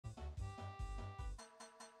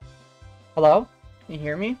Hello? Can you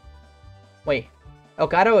hear me? Wait.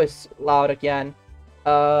 Elgato is loud again.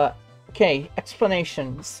 Okay,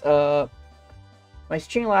 explanations. My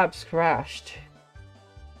Streamlabs crashed.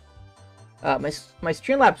 My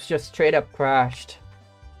Streamlabs just straight up crashed.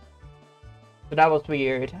 So that was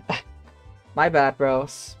weird. My bad,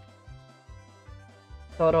 bros.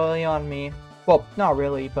 Totally on me. Well, not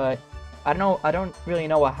really, but I don't really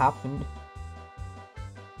know what happened.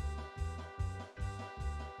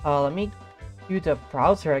 Let me do the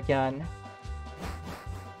browser again.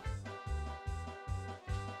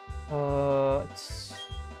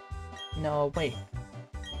 No, wait.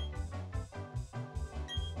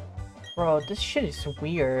 Bro, this shit is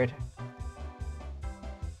weird.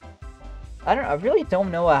 I really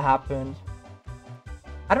don't know what happened.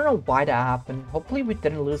 I don't know why that happened. Hopefully we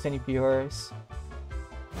didn't lose any viewers.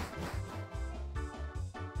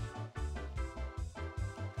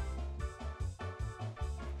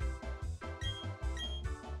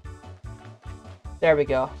 There we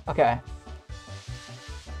go. Okay.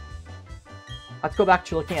 Let's go back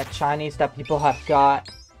to looking at Chinese that people have got.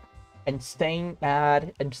 And staying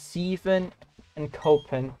mad. And Steven. And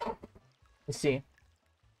Copen. Let's see.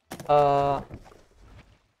 And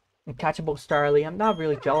Catchable Starly. I'm not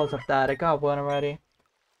really jealous of that. I got one already.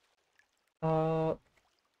 Come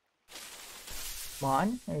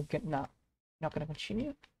on. Are you not gonna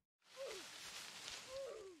continue?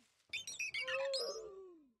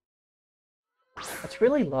 That's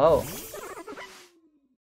really low.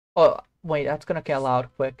 Oh, wait, that's gonna get loud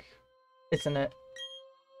quick, isn't it?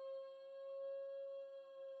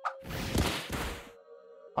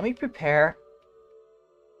 Let me prepare.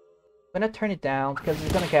 I'm gonna turn it down because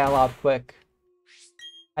it's gonna get loud quick.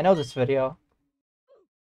 I know this video.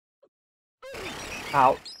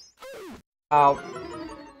 Ow. Ow.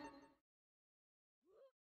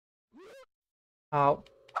 Ow.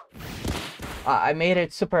 I made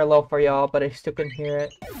it super low for y'all, but I still couldn't hear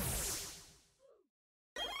it.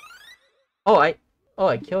 Oh, I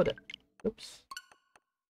killed it. Oops.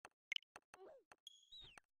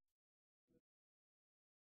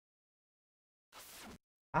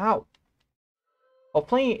 Ow.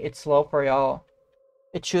 Hopefully it's low for y'all.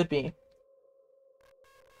 It should be.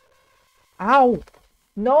 Ow!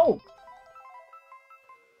 No!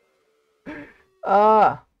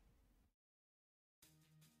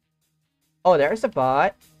 Oh, there's a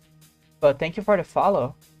bot. But thank you for the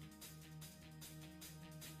follow.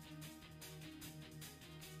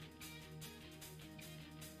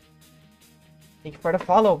 Thank you for the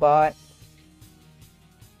follow, bot.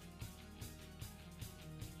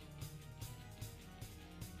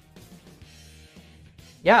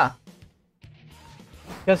 Yeah.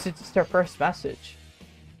 Because it's their first message.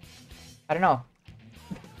 I don't know.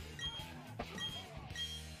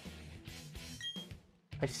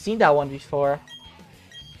 I've seen that one before.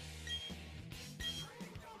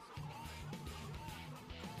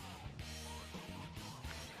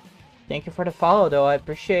 Thank you for the follow, though. I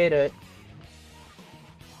appreciate it.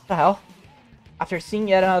 What the hell? After seeing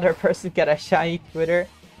yet another person get a shiny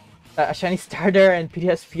a shiny starter and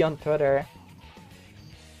PTSP on Twitter.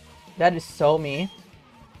 That is so me.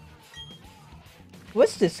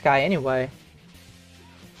 What's this guy anyway?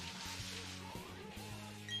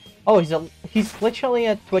 Oh, he's literally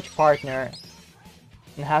a Twitch partner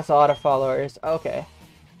and has a lot of followers. Okay,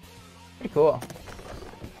 pretty cool.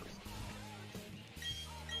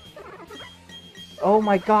 Oh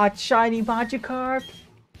my god, shiny Magikarp!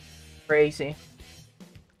 Crazy.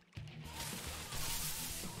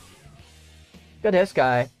 Look at this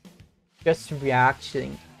guy, just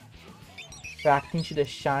reacting to the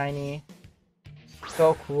shiny.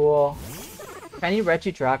 So cool. Shiny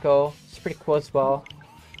Regidrago. It's pretty cool as well.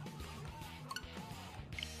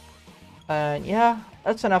 And yeah,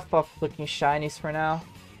 that's enough of looking shinies for now.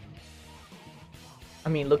 I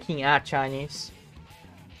mean, looking at shinies.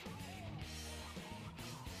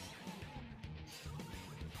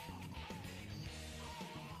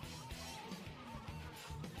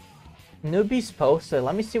 Newbies posted.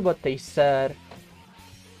 Let me see what they said.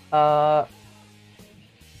 I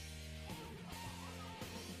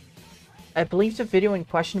believe the video in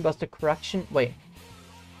question was the correction. Wait.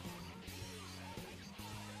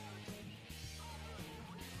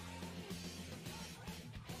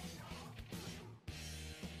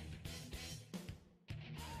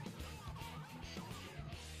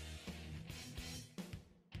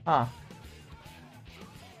 Ah.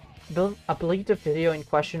 I believe the video in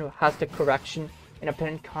question has the correction in a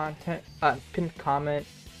pinned comment.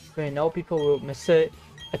 So I know people will miss it.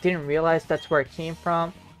 I didn't realize that's where it came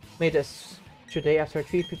from. Made this today after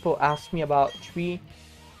 3 people asked me about 3.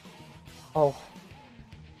 Oh.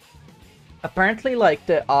 Apparently, like,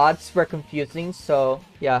 the odds were confusing, so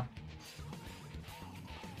yeah.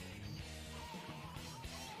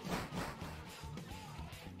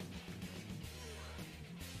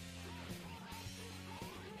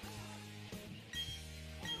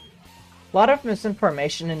 A lot of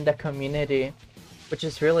misinformation in the community, which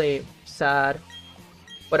is really sad.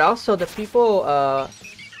 But also the people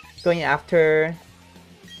going after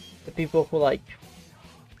the people who like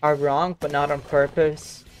are wrong but not on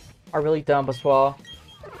purpose are really dumb as well.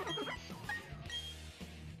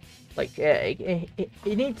 Like it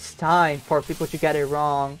needs time for people to get it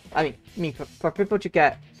wrong. I mean for people to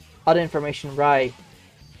get all the information right.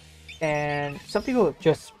 And some people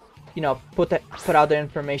just, you know, put out the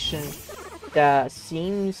information that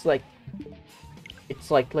seems like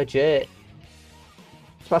it's like legit,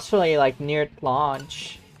 especially like near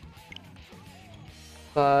launch.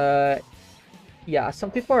 But yeah,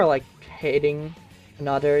 some people are like hating on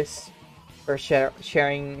others for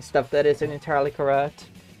sharing stuff that isn't entirely correct.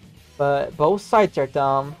 But both sides are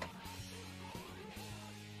dumb.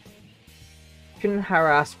 Shouldn't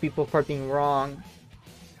harass people for being wrong.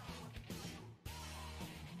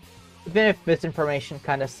 Even if misinformation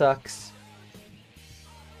kinda sucks.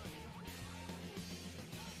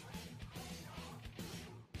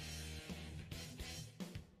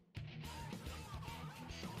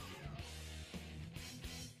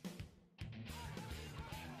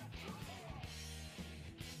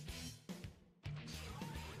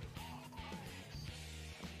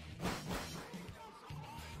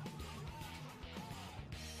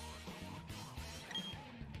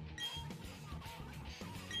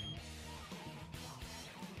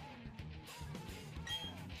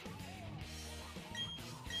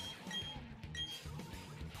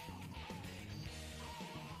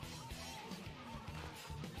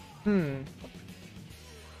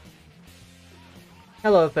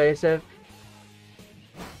 Hello, Evasive.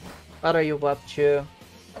 What are you up to?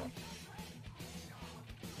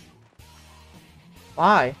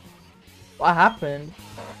 Why? What happened?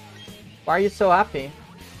 Why are you so happy?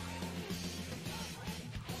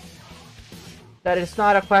 That is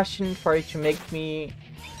not a question for you to make me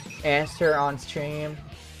answer on stream.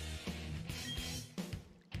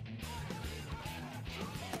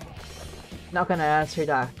 Not gonna answer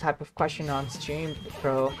that type of question on stream,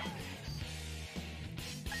 bro.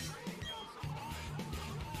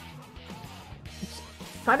 It's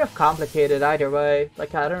kind of complicated either way.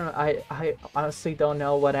 Like, I don't know, I honestly don't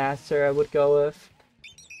know what answer I would go with.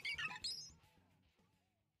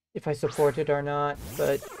 If I support it or not,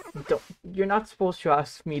 but you're not supposed to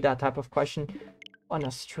ask me that type of question on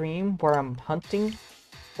a stream where I'm hunting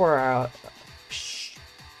for a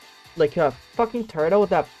like a fucking turtle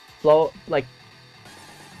that glows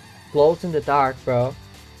in the dark, bro.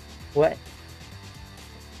 What?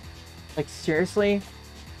 Like, seriously?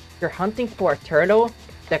 You're hunting for a turtle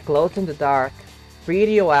that glows in the dark,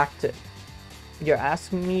 radioactive. You're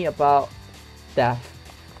asking me about death.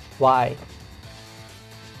 Why?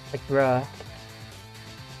 Like, bruh.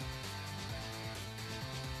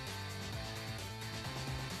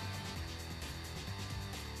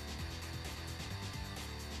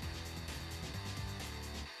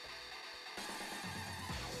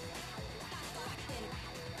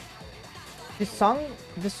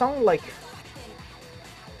 This song, like,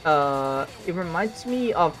 it reminds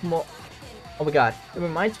me of more. Oh my god, it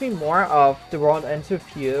reminds me more of The World Ends With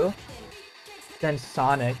You than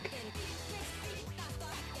Sonic.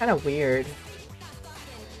 Kind of weird.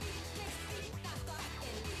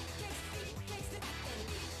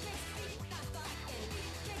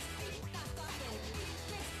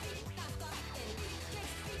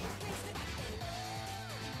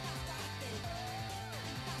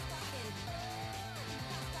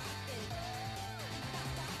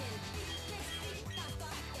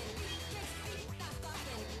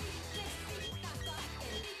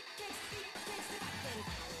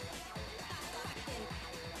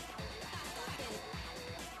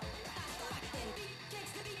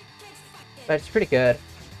 But it's pretty good.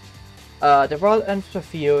 The World Ends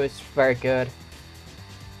With You is very good.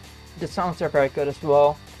 The songs are very good as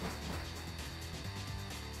well.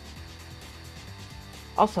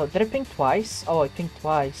 Also, did I ping twice? Oh, I pinged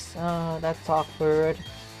twice. That's awkward.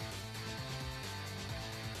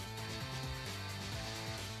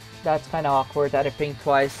 That's kind of awkward that I pinged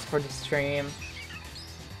twice for the stream.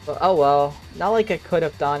 But oh well, not like I could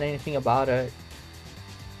have done anything about it.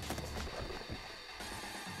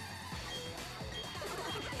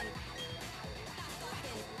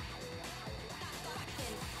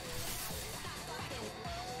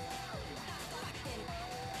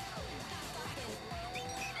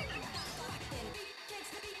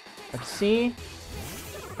 Let's see.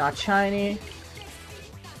 Not shiny.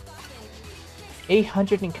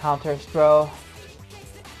 800 encounters, bro.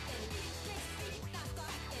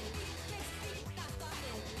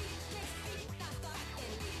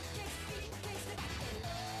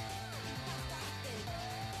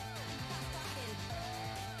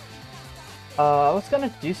 I was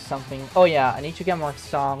gonna do something. Oh yeah, I need to get more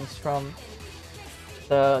songs from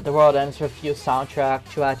the World Ends With You soundtrack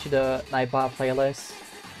to add to the Nightbot playlist.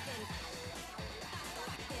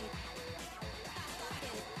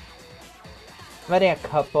 I'm adding a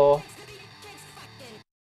couple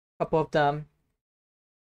of them.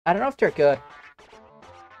 I don't know if they're good.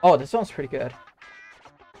 Oh, this one's pretty good.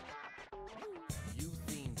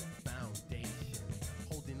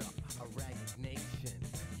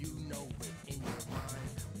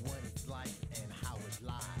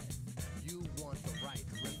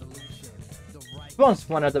 This one's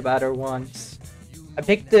one of the better ones. I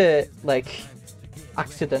picked it, like,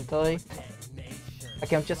 accidentally.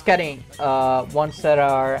 Like, I'm just getting ones that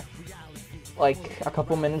are, like, a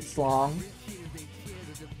couple minutes long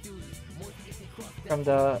from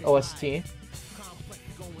the OST.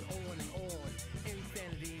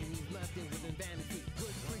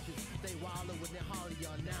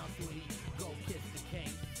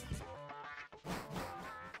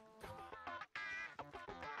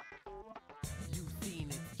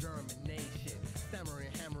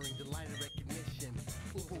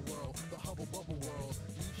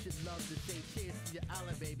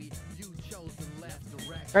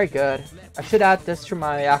 Very good. I should add this to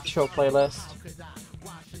my actual playlist.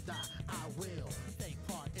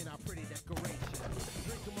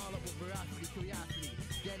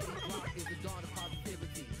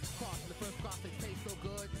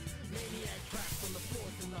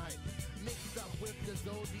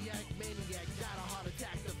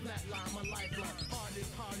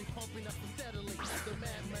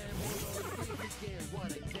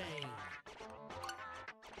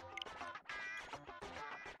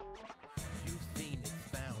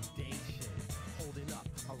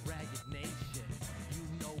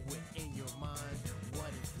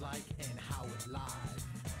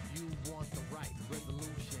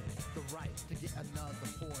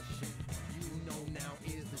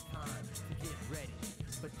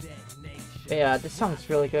 But yeah, this song's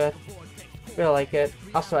really good. Really like it.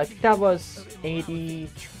 Also, I think that was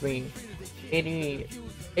 83.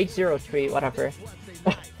 803, whatever.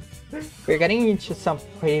 We're getting into some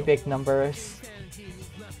pretty big numbers.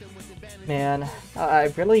 Man,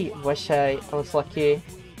 I really wish I was lucky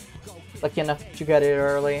enough to get it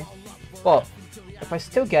early. Well, if I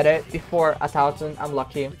still get it before 1,000, I'm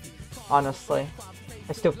lucky. Honestly,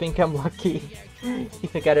 I still think I'm lucky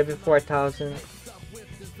if I get it before 1,000.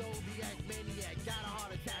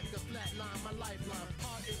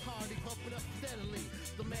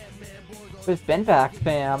 We've been back,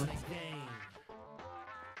 fam.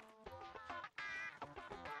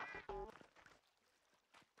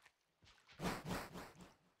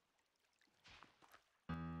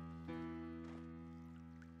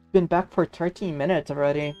 Been back for 13 minutes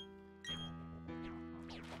already.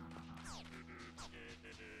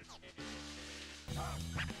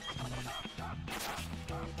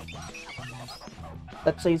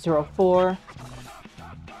 Let's say 04.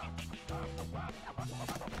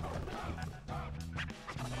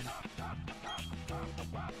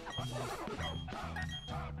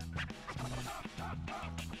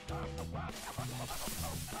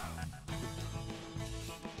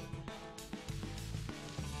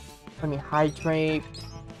 Let me hydrate.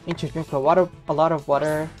 Need to drink a lot of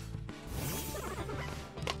water.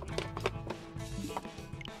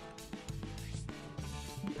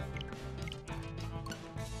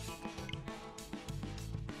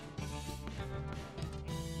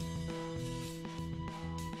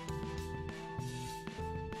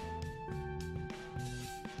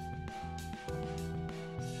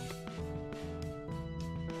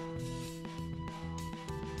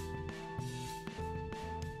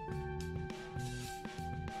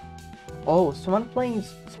 Oh,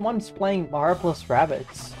 someone's playing Marvelous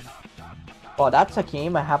Rabbits. Well, that's a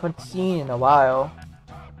game I haven't seen in a while.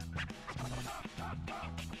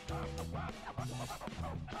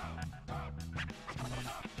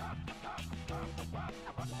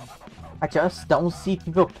 I just don't see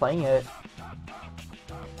people playing it.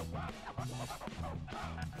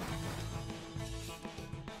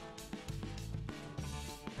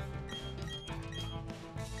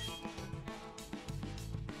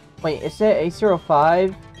 Wait, is it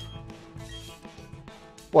 805?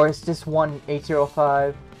 Or is this one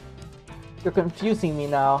 805? You're confusing me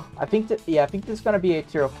now. I think that, yeah, I think this is gonna be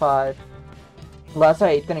 805. Unless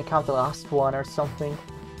I didn't count the last one or something.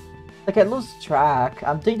 Like, I lose track.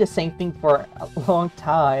 I'm doing the same thing for a long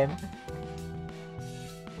time.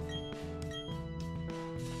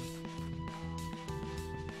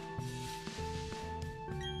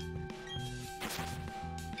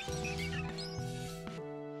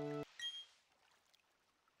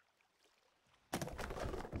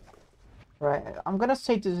 Right, I'm gonna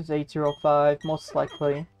say this is 805, most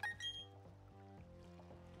likely.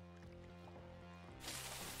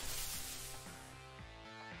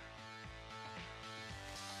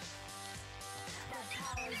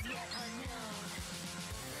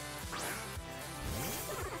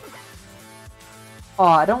 Oh,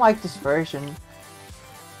 I don't like this version.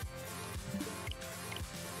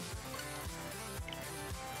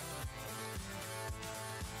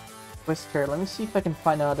 Whisker, let me see if I can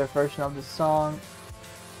find another version of this song.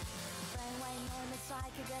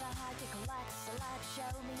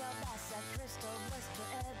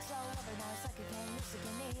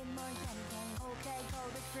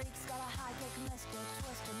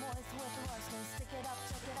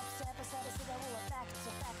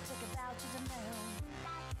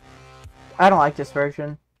 I don't like this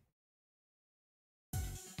version.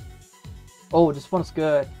 Oh, this one's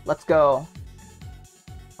good. Let's go.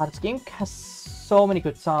 Wow, this game has so many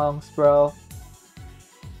good songs, bro.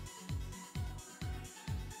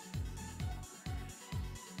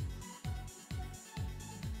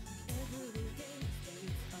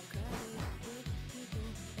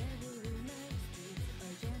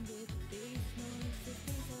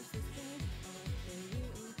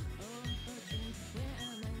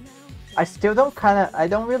 I still don't I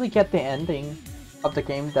don't really get the ending of the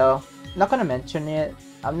game though. I'm not gonna mention it.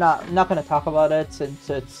 I'm not gonna talk about it since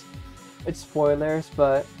it's spoilers,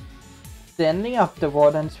 but the ending of The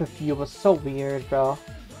World Ends With You was so weird, bro.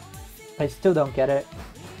 I still don't get it.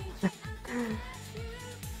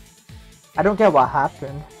 I don't get what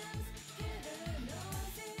happened.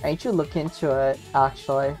 I need to look into it,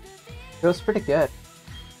 actually. It was pretty good.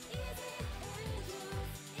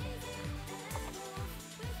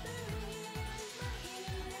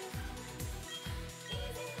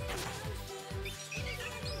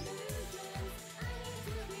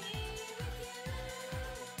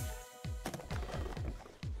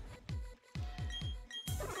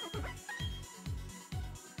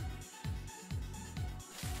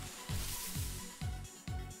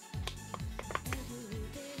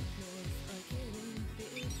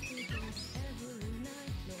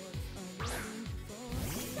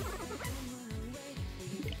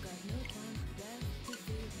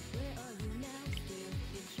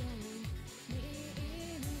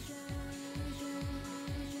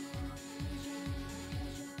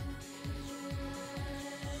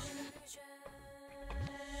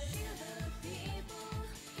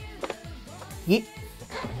 Yeet.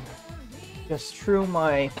 Just threw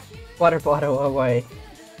my water bottle away.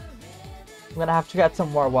 I'm gonna have to get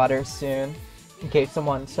some more water soon, in case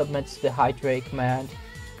someone submits the hydrate command.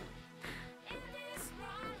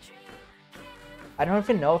 I don't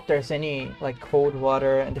even know if there's any like cold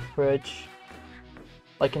water in the fridge,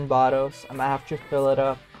 like in bottles. I might have to fill it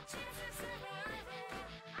up.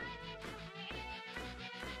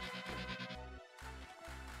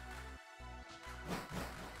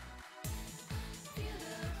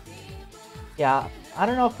 Yeah, I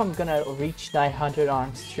don't know if I'm gonna reach 900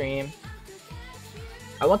 on stream.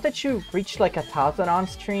 I wanted to reach like 1,000 on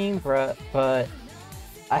stream, but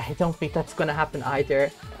I don't think that's gonna happen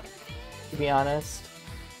either, to be honest.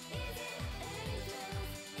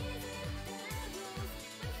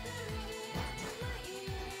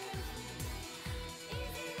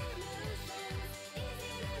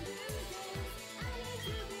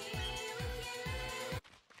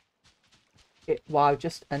 Wow, it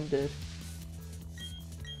just ended.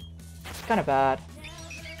 It's kinda bad.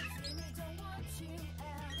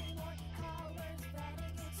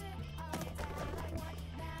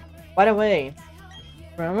 By the way,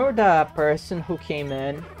 remember the person who came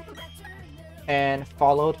in and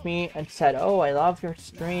followed me and said, "Oh, I love your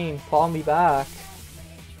stream, follow me back"?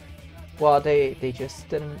 Well, they just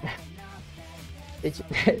didn't.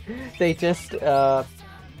 They just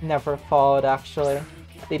never followed actually.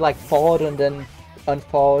 They like followed and then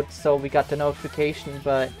unfollowed, so we got the notification,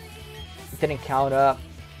 but it didn't count up.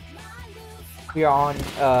 We are on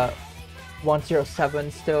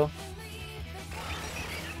 107 still.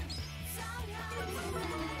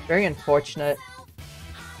 Very unfortunate.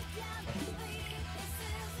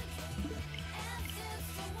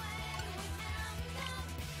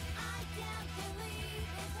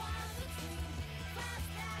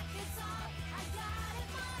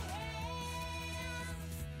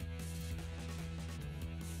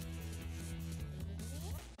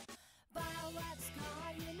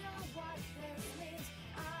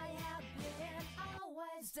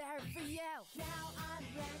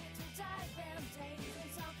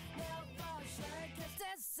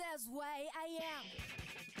 is way I am.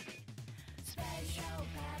 Spatial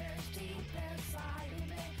patterns deep inside of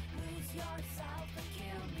me. Lose yourself,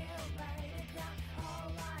 accumulate it now.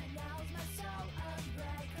 All I know is my soul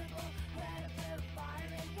unbreakable. Let up the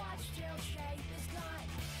fire and watch till shape is gone.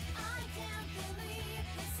 I can't believe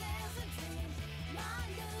this is a dream. My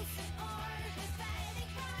lucid orb is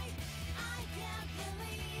fading bright. I can't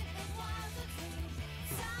believe it was a dream.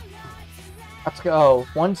 Let's go.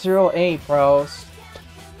 108, bros.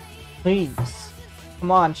 Please. Come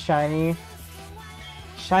on, Shiny.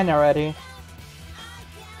 Shine already.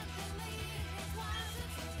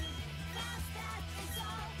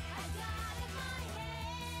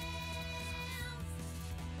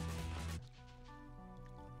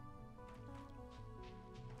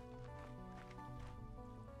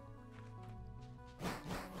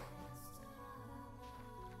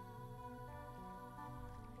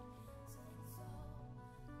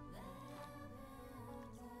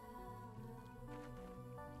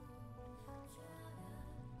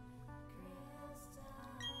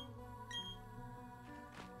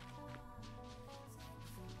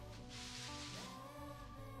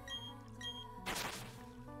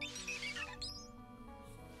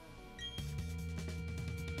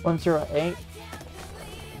 One 108.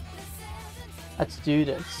 Let's do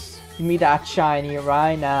this. Give me that shiny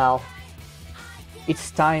right now. It's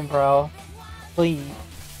time, bro. Please.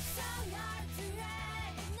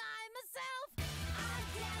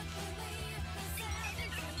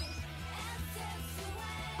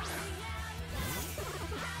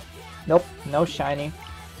 Nope, no shiny.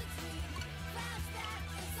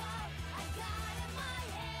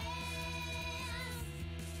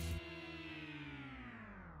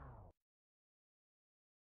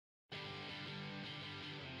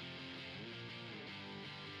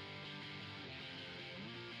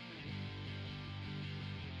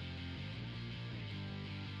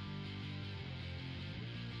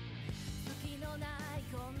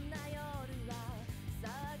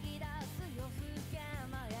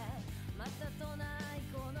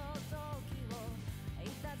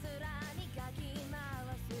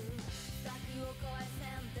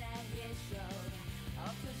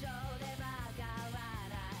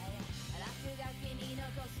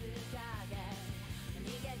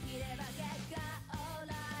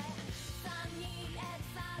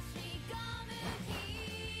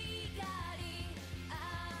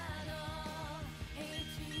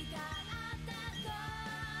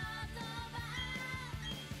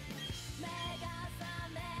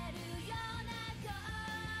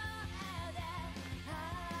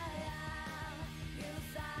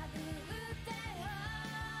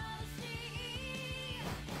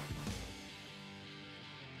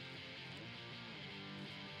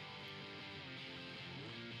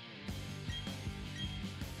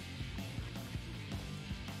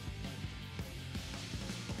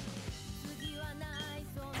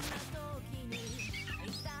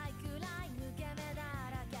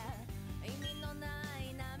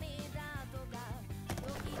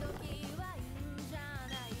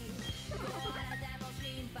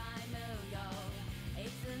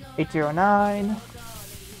 $809.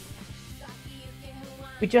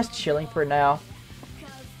 We're just chilling for now.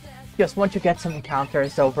 Just want to get some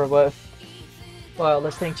encounters over with while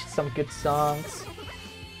listening to some good songs.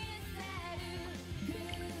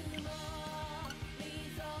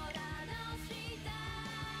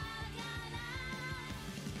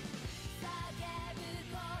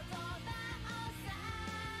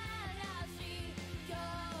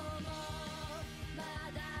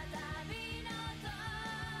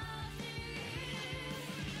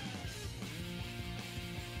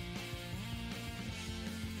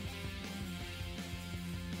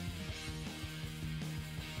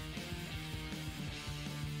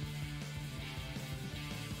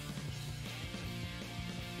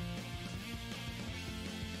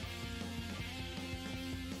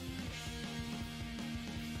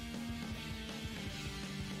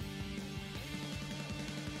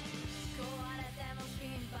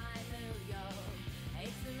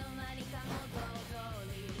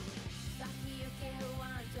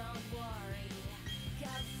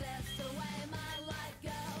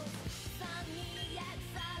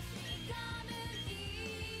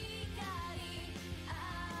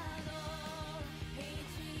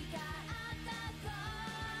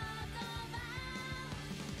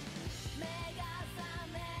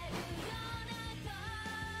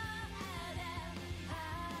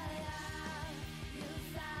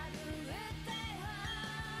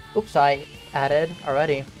 Oops, I added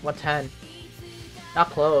already. 110. Not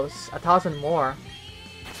close. 1,000 more.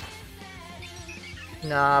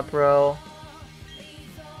 Nah, bro.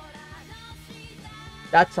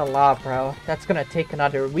 That's a lot, bro. That's gonna take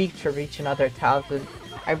another week to reach another 1,000.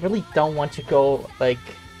 I really don't want to go, like,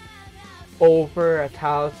 over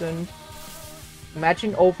 1,000.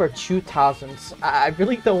 Imagine over 2,000s. I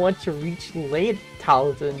really don't want to reach late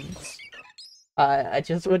thousands. I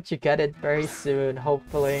just want to get it very soon,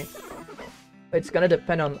 hopefully. It's gonna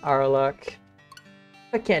depend on our luck.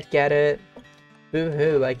 If I can't get it,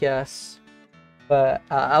 boo-hoo, I guess. But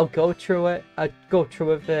I'll go through it. I'll go through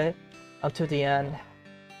with it until the end.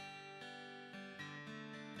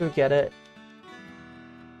 We'll get it.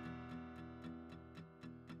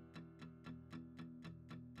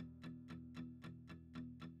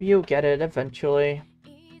 You'll get it eventually.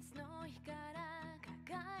 いつの日から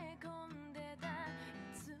抱え込んでたい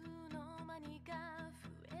つの間にか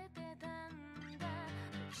増えてたんだ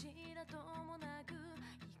どちらともなく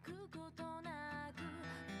行くことなく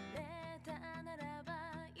触れたならば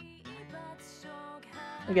一発勝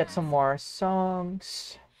負 We get some more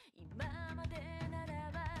songs. 今までなら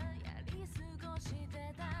ばやり過ごして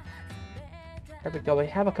た There we go. We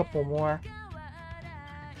have a couple more.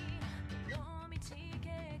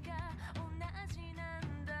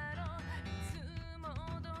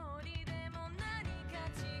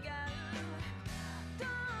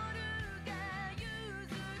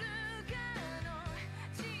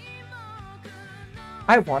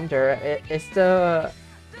 I wonder, is the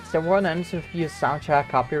World Ends With You soundtrack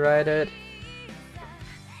copyrighted?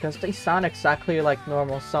 Because they sound exactly like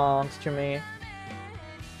normal songs to me.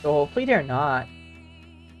 So hopefully they're not.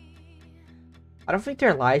 I don't think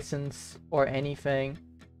they're licensed or anything.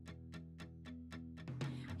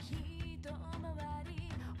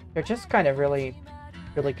 They're just kind of really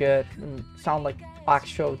good and sound like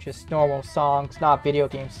actual just normal songs, not video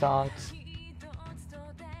game songs.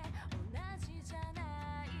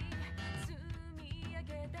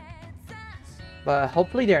 But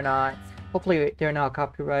hopefully they're not. Hopefully they're not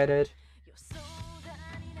copyrighted.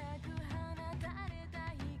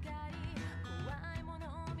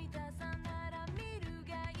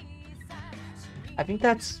 I think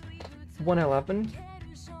that's 111.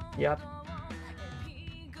 Yep.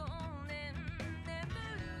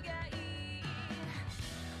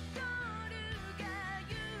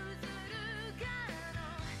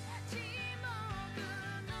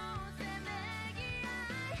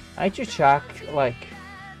 I need to check, like,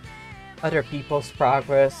 other people's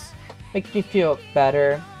progress. Makes me feel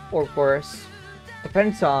better or worse.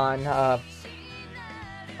 Depends on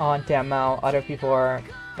the amount other people are,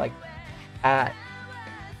 like, at.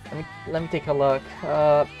 Let me take a look.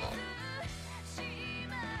 The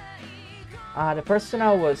person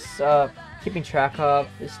I was keeping track of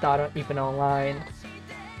is not even online.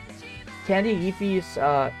 Candy Eevee's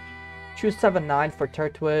 279 for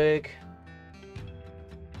Turtwig.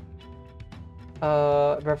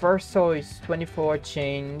 Reversal is 24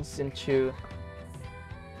 chains into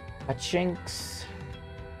a chinks.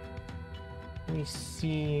 Let me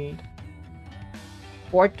see.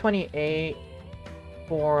 428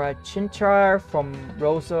 for a Chinchar from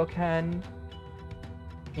Rosoken.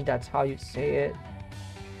 I think that's how you say it.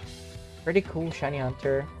 Pretty cool shiny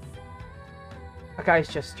hunter. That guy's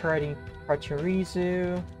just turning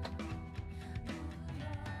Pachirisu.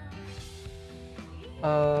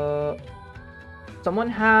 Someone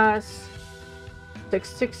has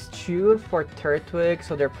 662 for Turtwig,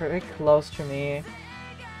 so they're pretty close to me.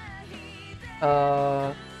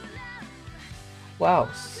 Wow.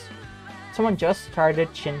 Someone just started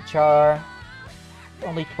Chinchar.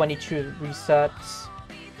 Only 22 resets.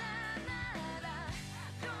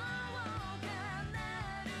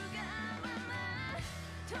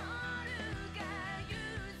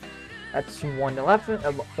 That's 111,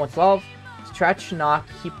 112. Stretch, knock,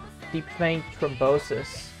 keep deep vein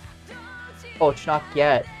thrombosis. Oh, it's not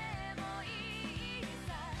yet.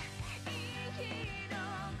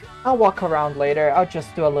 I'll walk around later. I'll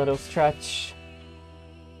just do a little stretch.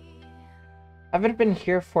 I haven't been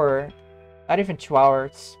here for not even 2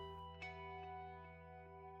 hours.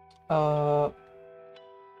 Okay,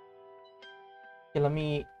 let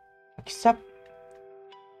me accept.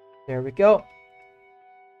 There we go.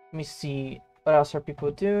 Let me see what else are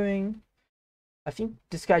people doing. I think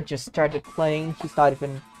this guy just started playing. He's not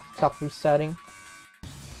even stopped resetting.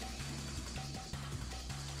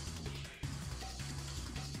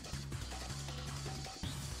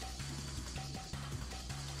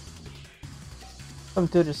 Some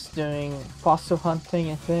dude is doing fossil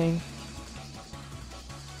hunting, I think.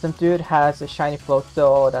 Some dude has a shiny float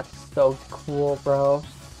though. That's so cool, bro.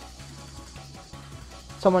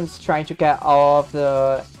 Someone's trying to get all of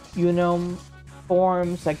the Unome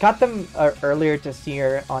forms. I got them earlier this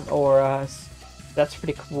year on Auras. That's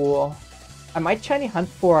pretty cool. I might shiny hunt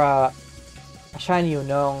for a shiny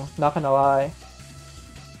Unong, not gonna lie.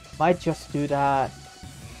 Might just do that.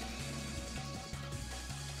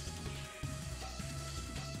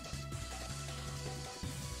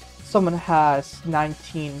 Someone has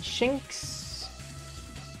 19 Shinx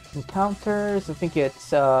encounters. I think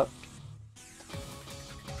it's I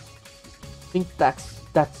think that's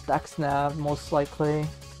Dexnav most likely.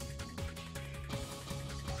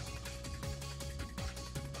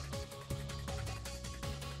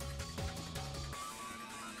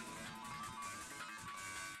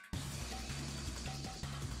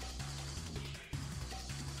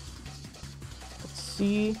 Let's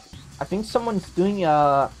see. I think someone's doing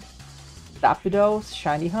a Rapidos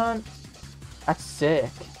shiny hunt. That's sick.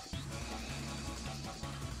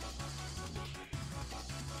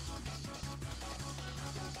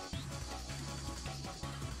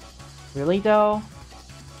 Really though?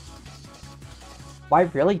 Why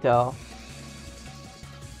really though?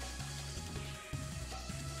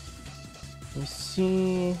 Let me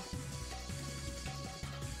see.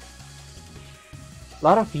 A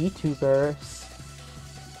lot of VTubers.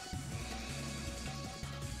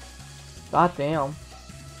 God damn.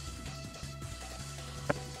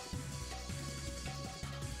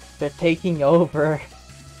 They're taking over.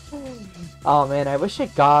 Oh man, I wish I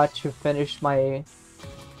got to finish my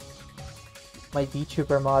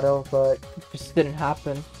VTuber model, but it just didn't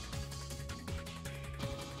happen.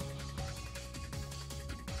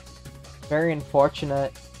 Very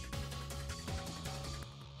unfortunate.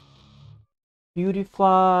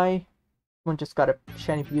 Beautyfly. Someone just got a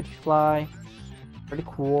shiny Beautyfly. Pretty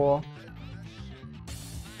cool.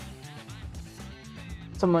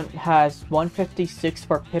 Someone has 156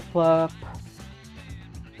 for Piplup.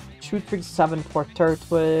 237 for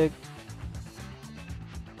Turtwig.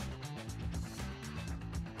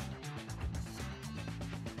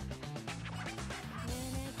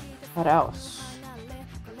 What else?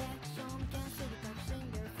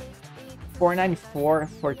 494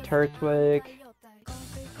 for Turtwig.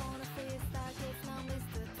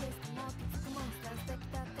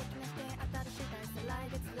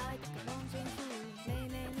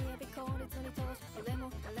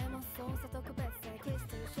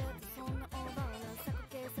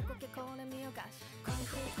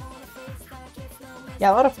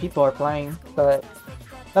 Yeah, a lot of people are playing, but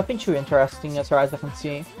nothing too interesting as far as I can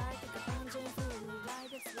see.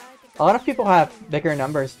 A lot of people have bigger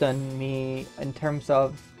numbers than me in terms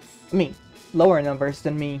of, I mean, lower numbers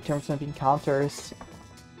than me in terms of encounters.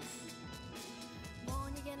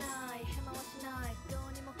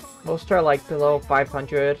 Most are like below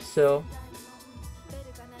 500, so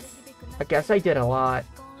I guess I did a lot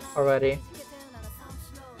already.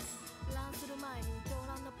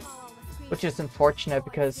 Which is unfortunate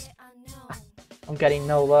because I'm getting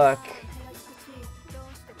no luck.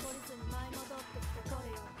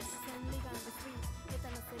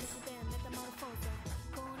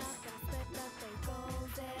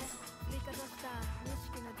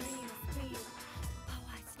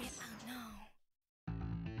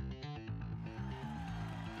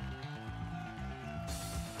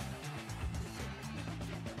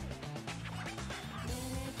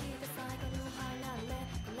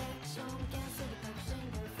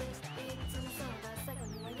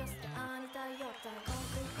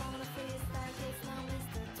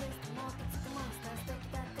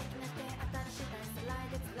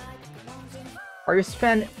 Why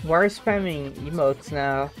are you spamming emotes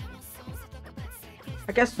now?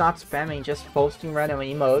 I guess not spamming, just posting random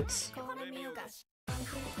emotes.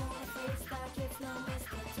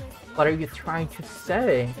 What are you trying to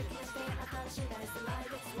say?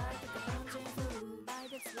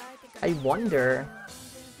 I wonder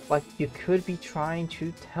what you could be trying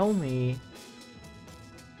to tell me.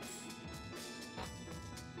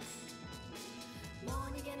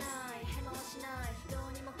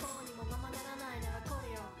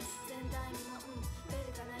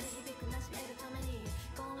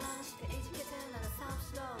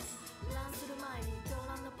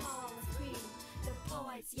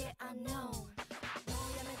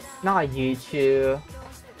 Not you two.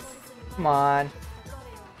 Come on.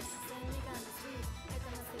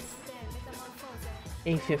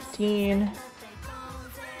 A15.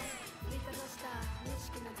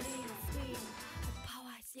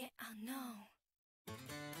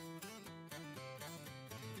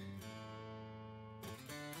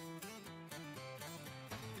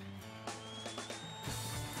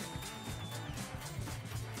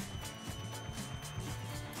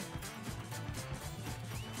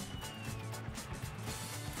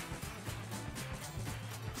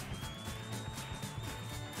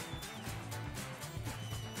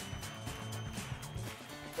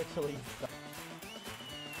 Literally.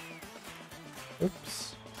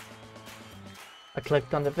 Oops. I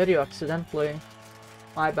clicked on the video accidentally.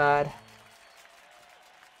 My bad.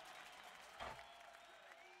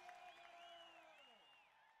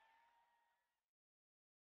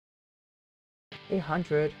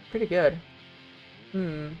 $800, pretty good.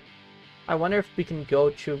 I wonder if we can go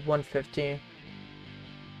to 150.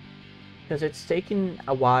 Because it's taking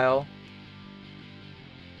a while.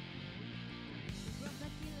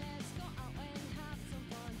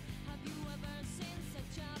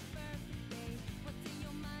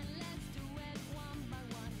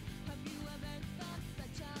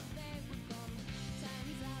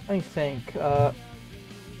 Let me think.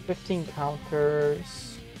 15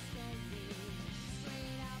 counters.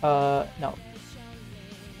 No.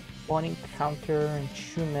 One encounter in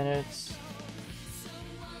 2 minutes.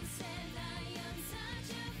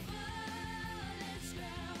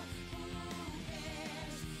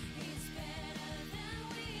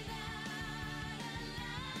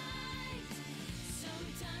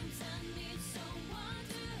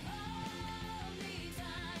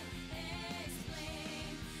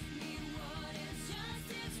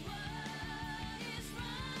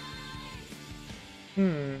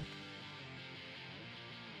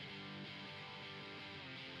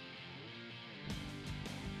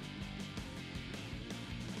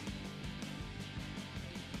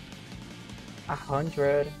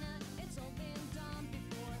 $100.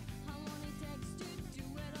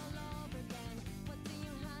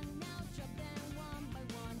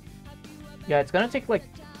 Yeah, it's gonna take like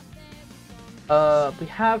we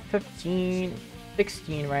have 15,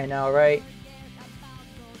 16 right now, right?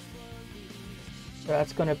 So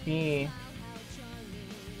that's gonna be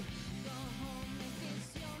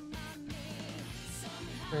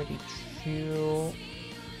 32.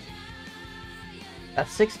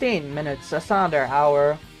 That's 16 minutes. That's another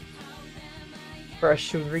hour for us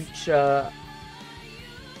to reach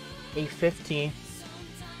 850.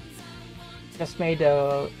 Just made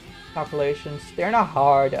the calculations. They're not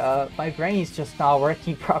hard. My brain is just not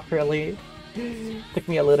working properly. Took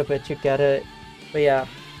me a little bit to get it. But yeah,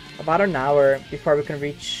 about an hour before we can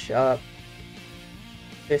reach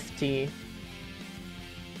 50.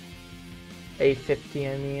 850,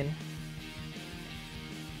 I mean.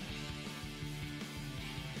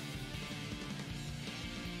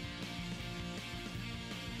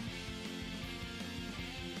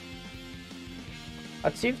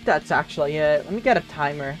 Let's see if that's actually it. Let me get a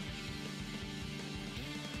timer.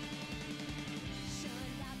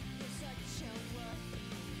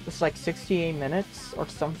 It's like 68 minutes or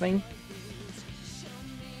something.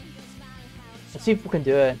 Let's see if we can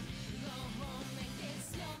do it.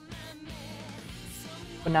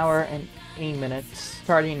 1 hour and 8 minutes.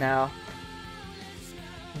 Starting now.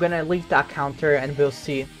 I'm gonna leave that counter and we'll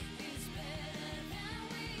see.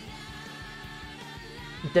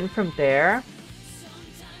 Then from there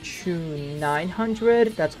to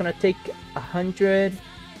 900, that's gonna take 100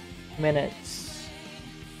 minutes,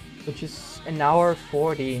 which is an hour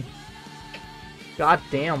 40. God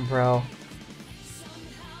damn, bro.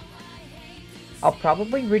 I'll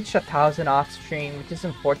probably reach 1,000 off stream, which is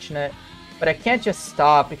unfortunate, but I can't just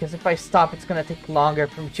stop because if I stop, it's gonna take longer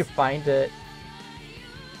for me to find it.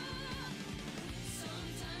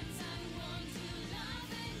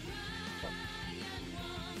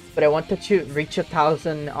 But I wanted to reach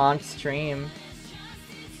 1,000 on stream.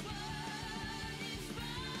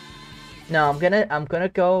 No, I'm gonna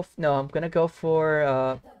go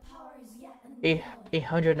for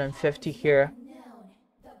 850 here.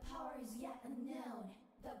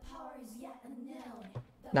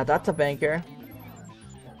 Now that's a banger.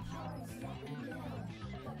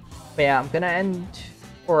 But yeah, I'm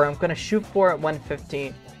gonna shoot for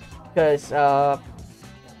 150 because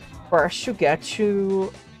for us to get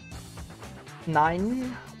to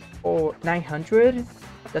 900,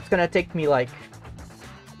 that's gonna take me like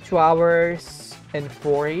 2 hours and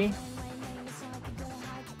 40.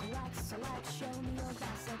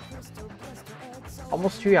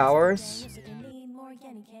 Almost 3 hours.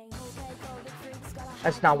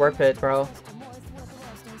 That's not worth it, bro.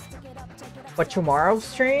 But tomorrow's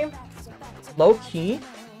stream, low key,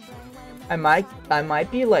 I might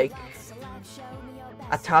be like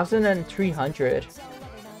 1,300.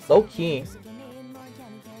 Low key.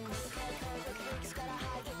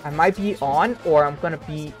 I might be on, or I'm gonna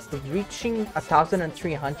be reaching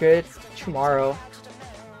 1,300 tomorrow.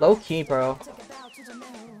 Low key, bro.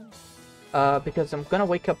 Because I'm gonna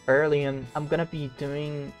wake up early and I'm gonna be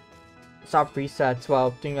doing soft resets while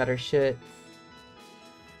doing other shit.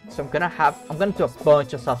 So I'm gonna do a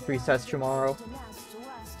bunch of soft resets tomorrow.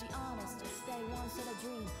 once had a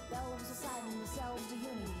dream. Those aside themselves to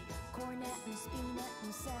unity. Cornet and spinet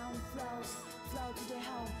and sound flow to their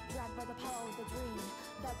home, dragged by the power of the dream.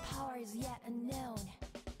 That power is yet unknown.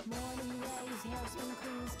 Morning rays, hair spin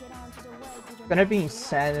queens, get onto the way to the Gonna be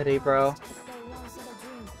insanity, bro. They once had a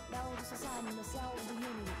dream. Those aside themselves to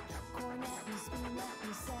unity. Cornet and spinet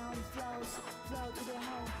and sound flow to their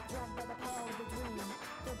home, dragged by the power of the dream.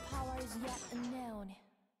 The power is yet unknown.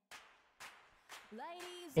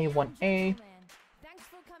 Ladies and A1A. gentlemen, thanks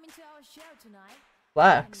for coming to our show tonight.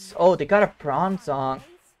 Flex. Oh, they got a bronze on.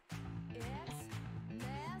 It's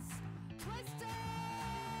Miss Twister.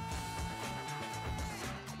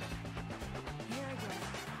 Here we go.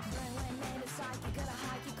 Brainwave made a psychic, got a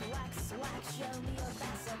high kick, wax, show me your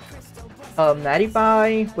best, a crystal blast. Maddie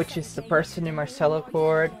Bai, which is the person in Marcelo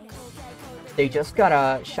Cord. They just got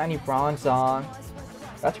a shiny bronze on.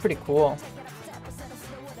 That's pretty cool.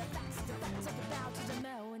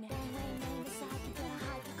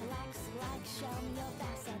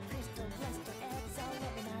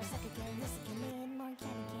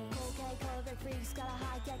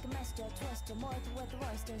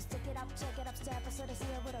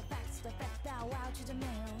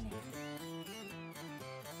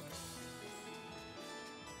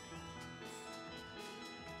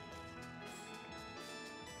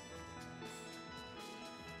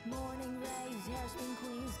 Morning rays, hairspin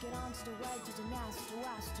queens, get onto the way to the nest, to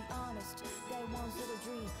us, to honest. They once had a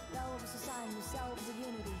dream, those assign themselves of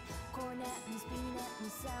unity. Cornet and spinet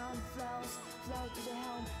and sound flow to the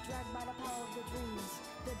helm, dragged by the power of the dreams.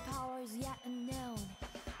 The power is yet unknown.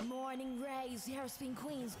 Morning rays, hairspin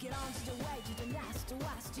queens, get onto the way to the nest, to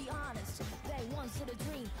us, to honest. They once had a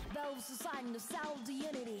dream, those assign themselves of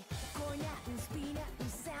unity. Cornet and spinet and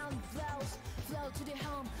sound flow to the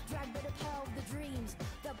helm, dragged by the power of the dreams.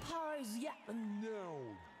 The power is yet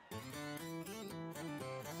unknown.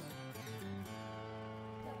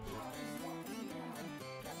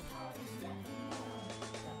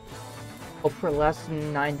 Hope for less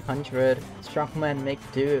than 900. Strongman make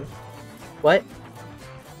do. What?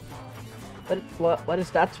 What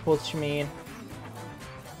is that supposed to mean?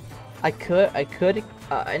 I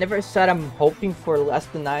never said I'm hoping for less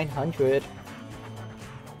than 900.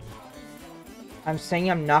 I'm saying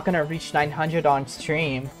I'm not gonna reach 900 on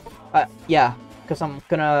stream. Yeah, because I'm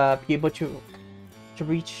gonna be able to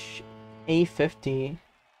reach 850.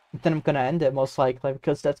 Then I'm gonna end it most likely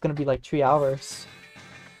because that's gonna be like 3 hours.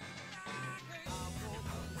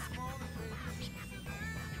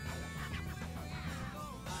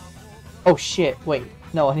 Oh shit, wait.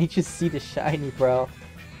 No, I need to see the shiny, bro.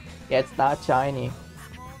 Yeah, it's not shiny.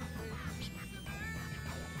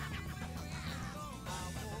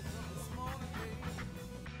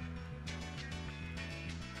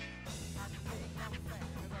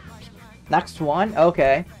 Next one?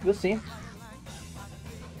 Okay, we'll see.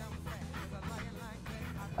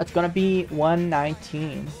 It's gonna be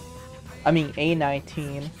 119. I mean,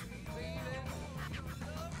 A19.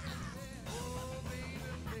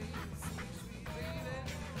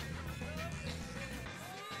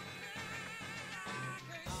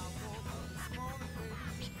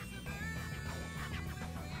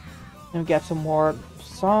 And get some more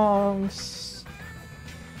songs.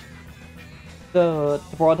 The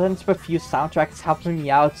World Ends With You soundtrack is helping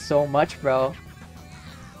me out so much, bro.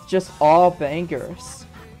 It's just all bangers.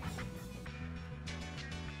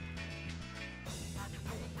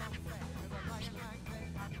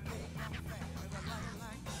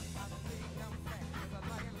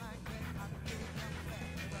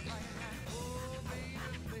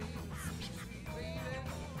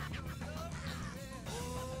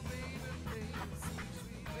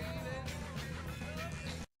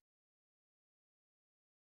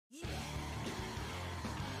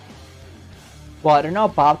 Well, I don't know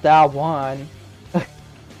about that one.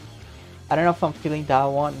 I don't know if I'm feeling that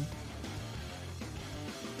one.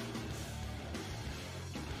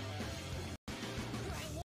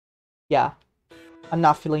 Yeah, I'm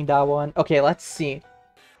not feeling that one. Okay, let's see.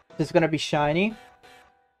 This is gonna be shiny.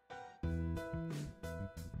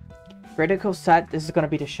 Critical set, this is gonna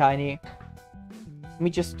be the shiny. Let me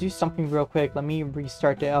just do something real quick. Let me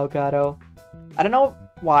restart the Elgato. I don't know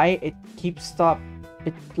why it keeps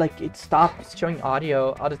it stops showing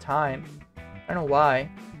audio all the time. I don't know why.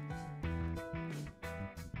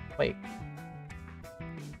 Wait.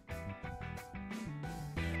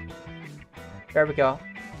 There we go.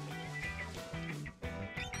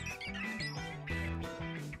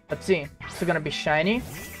 Let's see. Is it gonna be shiny?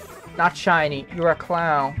 Not shiny. You're a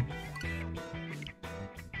clown.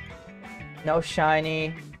 No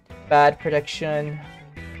shiny. Bad prediction.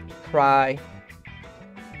 Cry.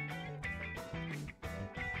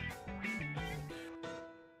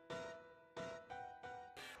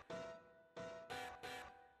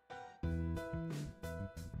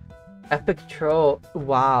 Epic troll.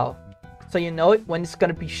 Wow. So you know it when it's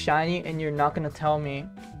gonna be shiny and you're not gonna tell me.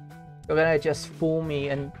 You're gonna just fool me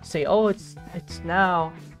and say, oh, it's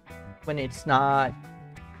now, when it's not.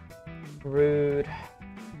 Rude.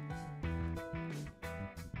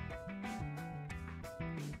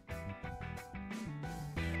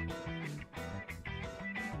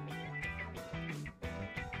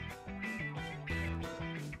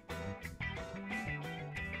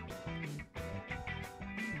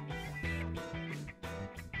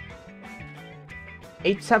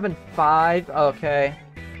 $875. Okay.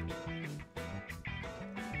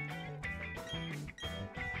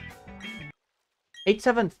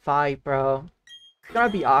 $875, bro. It's gonna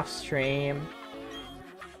be off stream.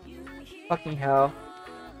 Fucking hell.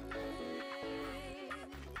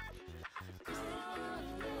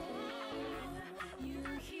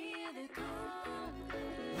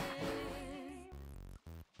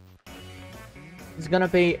 It's gonna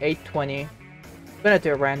be 820. I'm gonna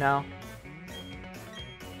do it right now.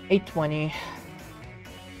 820.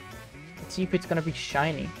 Let's see if it's gonna be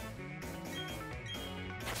shiny.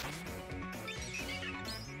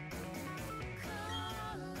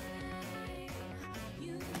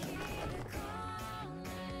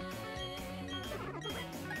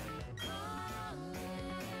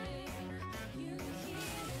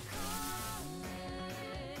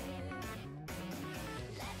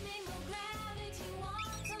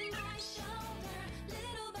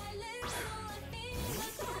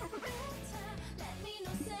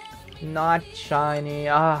 Not shiny.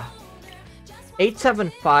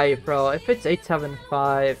 875, bro. If it's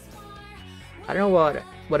 875, I don't know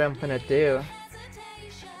what I'm gonna do.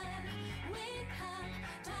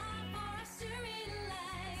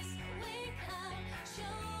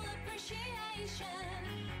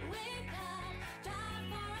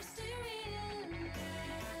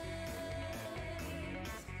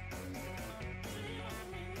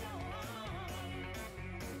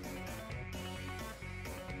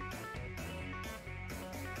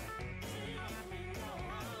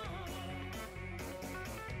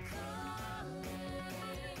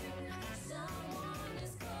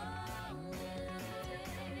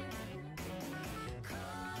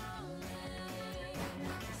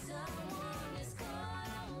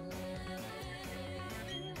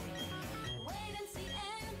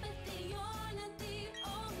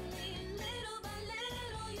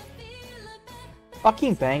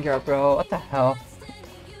 Fucking banger, bro. What the hell?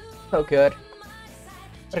 So good.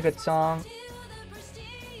 What a good song.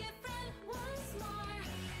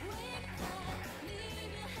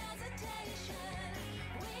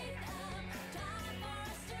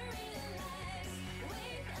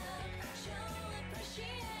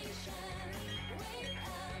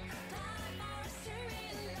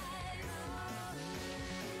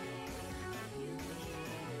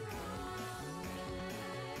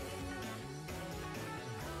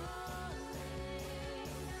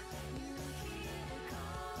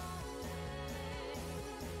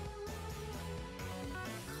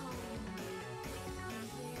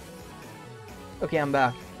 Okay, I'm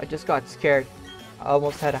back. I just got scared. I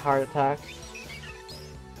almost had a heart attack.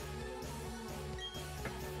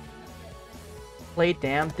 Play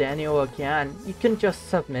Damn Daniel again. You can just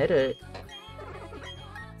submit it.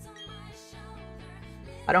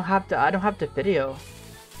 I don't have the video.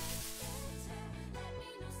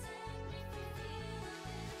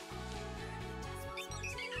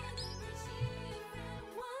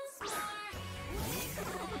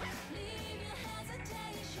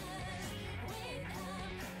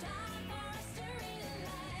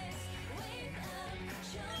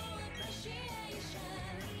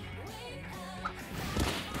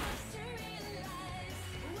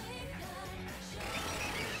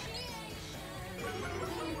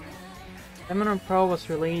 Eminent Pro was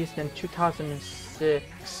released in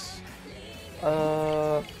 2006.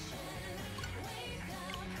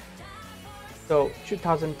 So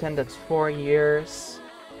 2010, that's 4 years.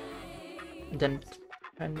 Then,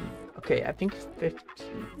 okay, I think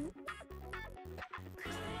 15.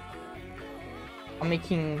 I'm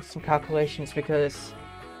making some calculations because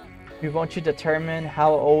we want to determine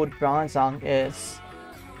how old Bronzong is.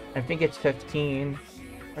 I think it's 15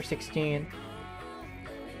 or 16.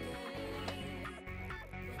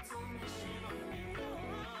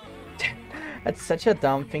 That's such a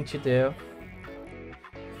dumb thing to do.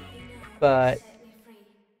 But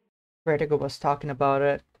Vertigo was talking about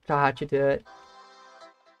it, so I had to do it.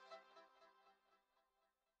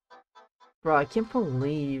 Bro, I can't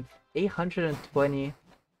believe 820.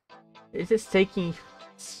 It's just taking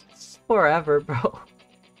forever, bro.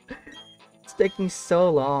 It's taking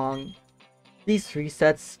so long. These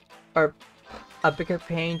resets are a bigger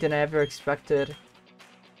pain than I ever expected.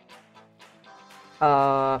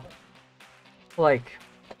 Like,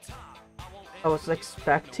 I was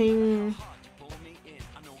expecting,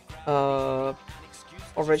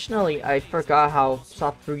 originally I forgot how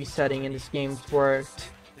soft resetting in this game worked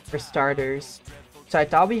for starters. So I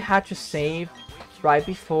thought we had to save right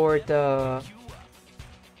before the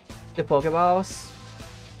Pokeballs,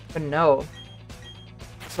 but no.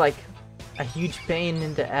 It's like a huge pain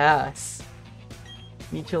in the ass.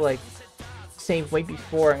 You need to like save way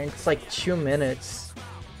before, and it's like 2 minutes.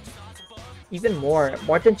 Even more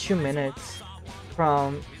than 2 minutes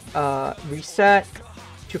from reset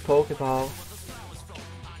to Pokeball.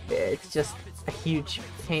 It's just a huge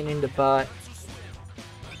pain in the butt.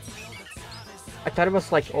 I thought it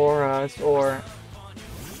was like Auras or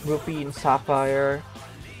Ruby and Sapphire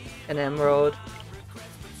and Emerald,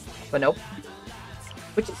 but nope.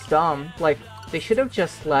 Which is dumb. Like, they should have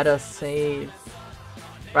just let us save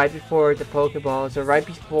right before the Pokeballs or right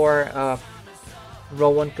before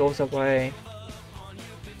Rowan goes away.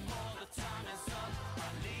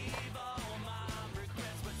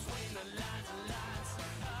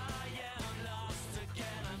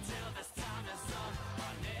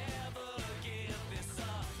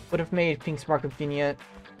 Would have made things more convenient.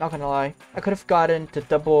 Not gonna lie, I could have gotten to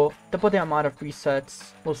double the amount of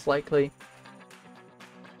resets, most likely,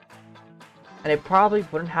 and I probably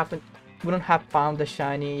wouldn't have found the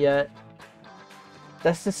shiny yet.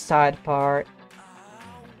 That's the sad part.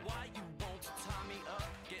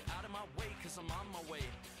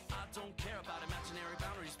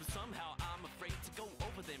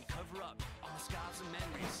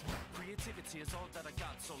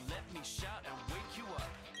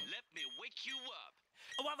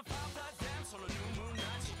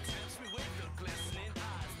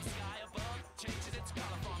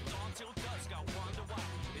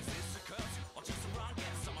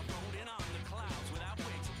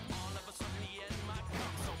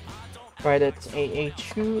 Right, it's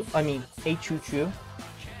A2, I mean A22.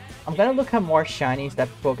 I'm gonna look at more shinies that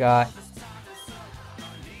people got.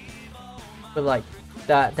 But like,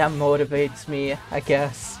 that motivates me, I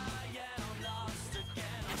guess.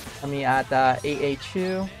 Let me add that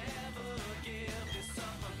A2.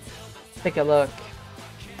 Take a look.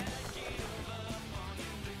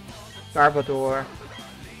 Garbodor.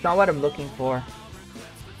 Not what I'm looking for.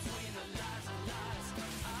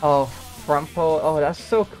 Oh, Rumple. Oh, that's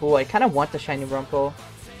so cool. I kind of want the shiny Rumple.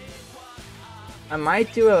 I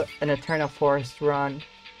might do an Eternal Forest run.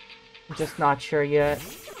 I'm just not sure yet.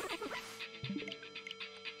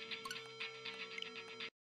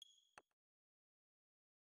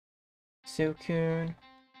 Suicune.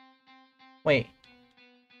 Wait.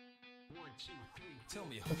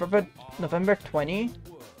 November 20?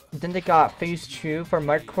 Then they got Phase 2 for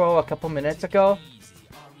Mudcrow a couple minutes ago.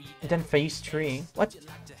 And then Phase 3. What?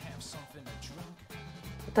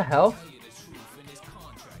 What the hell?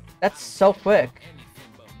 That's so quick.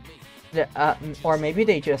 Or maybe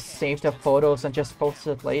they just saved the photos and just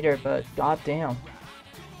posted it later, but goddamn.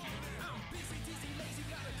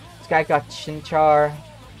 This guy got Chinchar.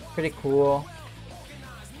 Pretty cool.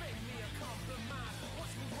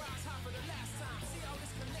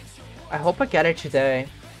 I hope I get it today,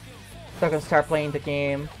 so I can start playing the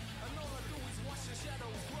game.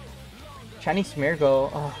 Shiny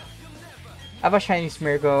Smeargle. Oh. I have a shiny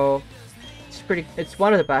Smeargle. It's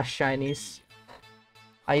one of the best shinies.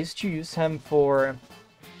 I used to use him for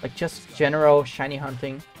like just general shiny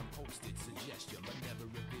hunting.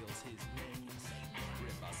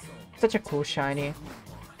 Such a cool shiny.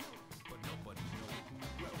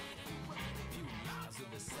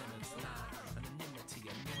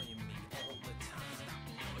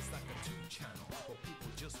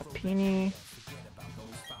 Peony,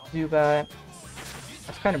 Zubat.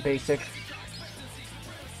 That's kind of basic.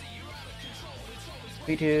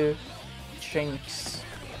 Speedo, Jinx.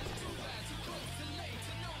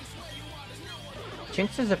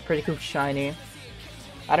 Jinx is a pretty cool shiny.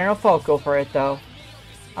 I don't know if I'll go for it though.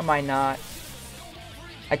 I might not.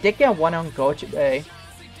 I did get one on Go today,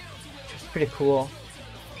 which is pretty cool.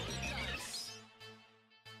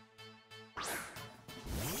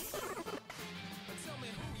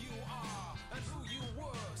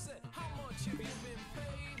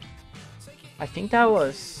 I think that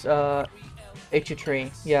was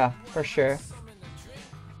H3. Yeah, for sure.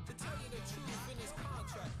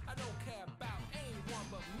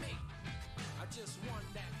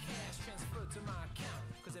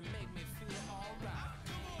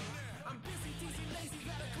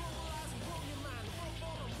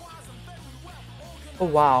 Oh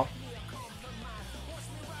wow.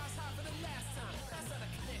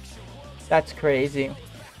 That's crazy.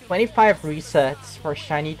 25 resets for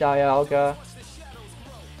shiny Dialga.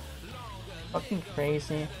 Fucking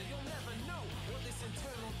crazy.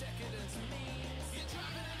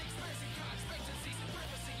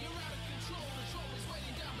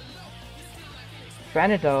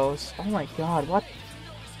 Granados. Oh my god, what?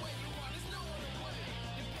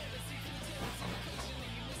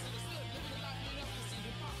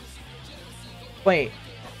 Wait.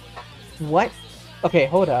 What? Okay,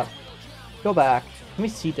 hold up. Go back. Let me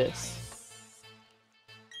see this.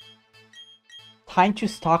 Time to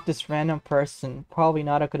stalk this random person. Probably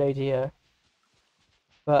not a good idea.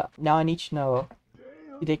 But now I need to know.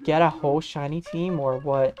 Did they get a whole shiny team or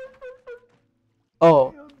what?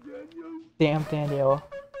 Oh. Damn, Daniel.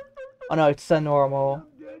 Oh no, it's a normal.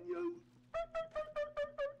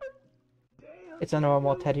 It's a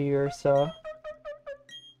normal Teddy Ursa.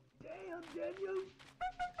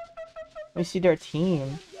 Let me see their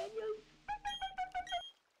team.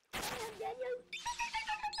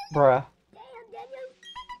 Bruh.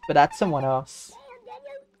 But that's someone else.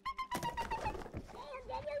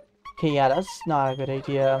 Okay, yeah, that's not a good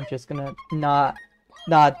idea. I'm just gonna not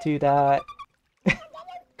do that.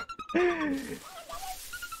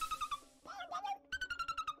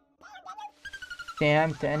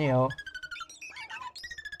 Damn, Daniel.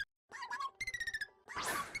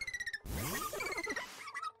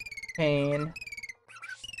 Pain.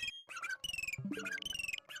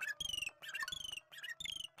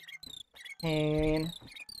 Pain.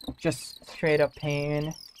 Just straight up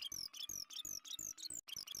pain.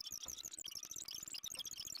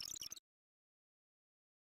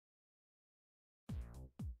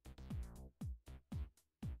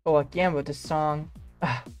 Oh, again with this song.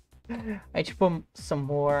 I need to put some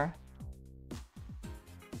more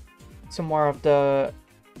of the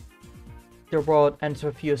World Ends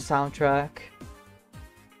With You soundtrack.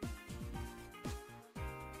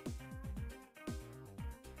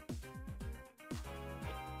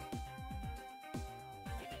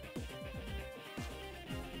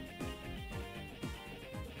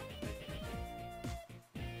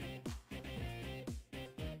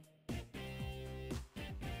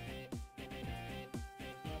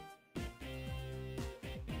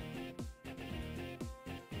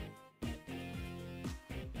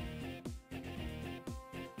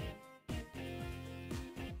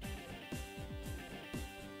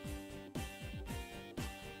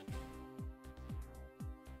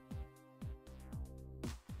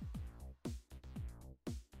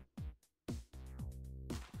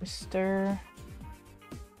 Mister.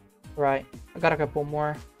 Right, I got a couple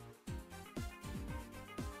more.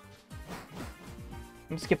 Let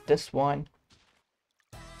me skip this one.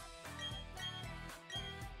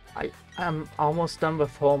 I'm almost done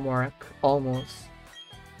with homework. Almost.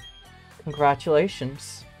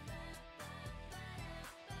 Congratulations.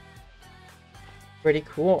 Pretty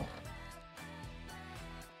cool.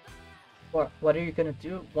 What are you gonna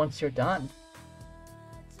do once you're done?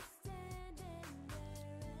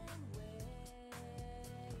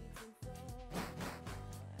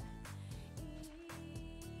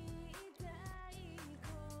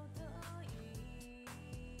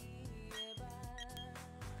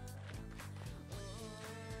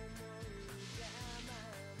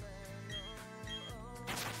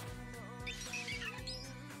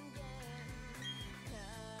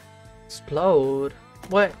 Explode?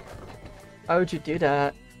 What? Why would you do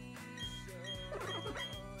that?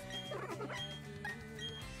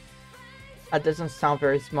 That doesn't sound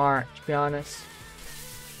very smart, to be honest.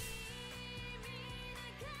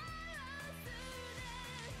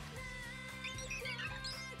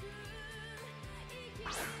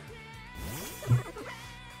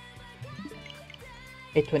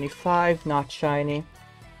 $825, not shiny.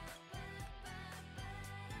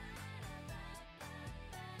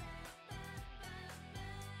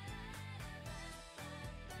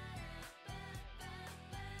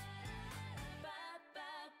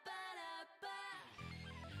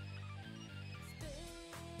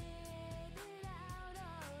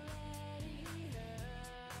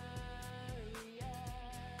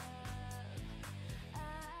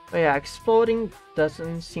 But yeah, exploding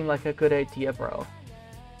doesn't seem like a good idea, bro.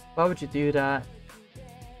 Why would you do that?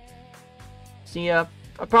 See ya.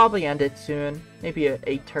 I'll probably end it soon. Maybe at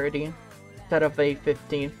 8:30 instead of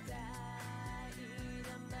 8:15.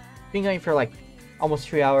 Been going for like almost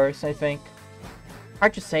 3 hours, I think.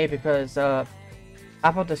 Hard to say because half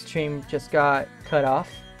of the stream just got cut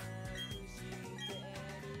off.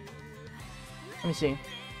 Let me see.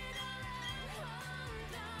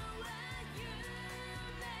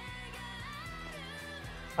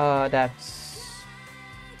 That's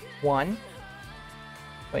 1.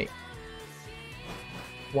 Wait.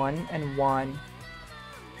 1 and 1.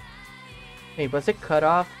 Wait, was it cut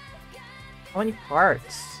off? How many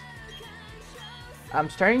parts? I'm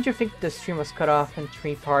starting to think the stream was cut off in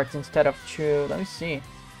 3 parts instead of 2. Let me see.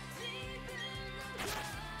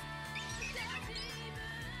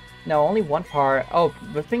 No, only 1 part. Oh,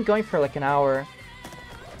 we've been going for like an hour.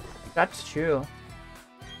 That's true.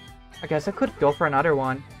 I guess I could go for another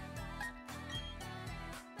one.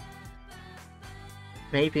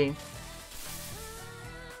 Maybe.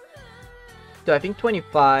 So I think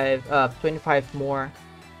 25 more.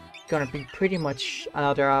 Gonna be pretty much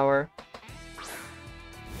another hour.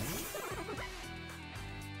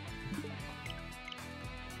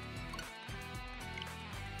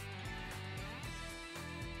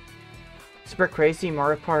 Super crazy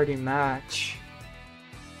Mario Party match.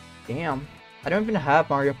 Damn. I don't even have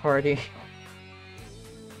Mario Party.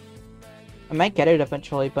 I might get it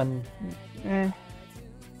eventually, but eh.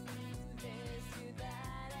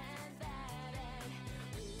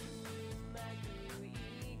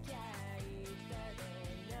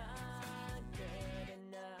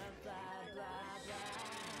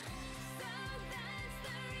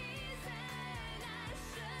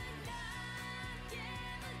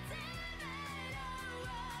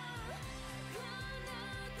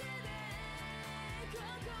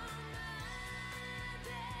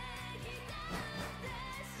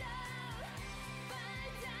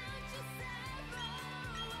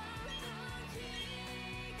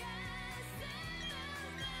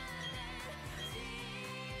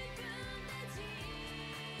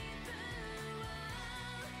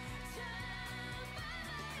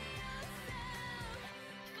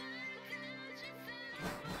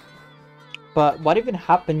 But what even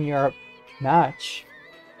happened in your match?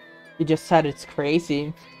 You just said it's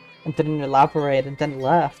crazy and didn't elaborate and then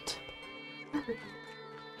left.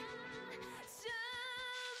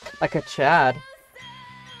 Like a Chad.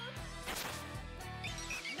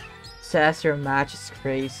 Says your match is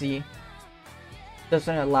crazy.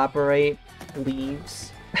 Doesn't elaborate,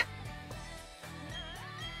 leaves.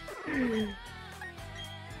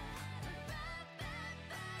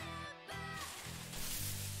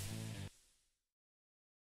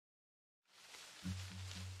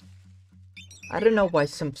 I don't know why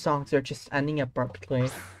some songs are just ending abruptly. I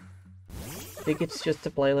think it's just the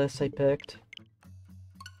playlist I picked.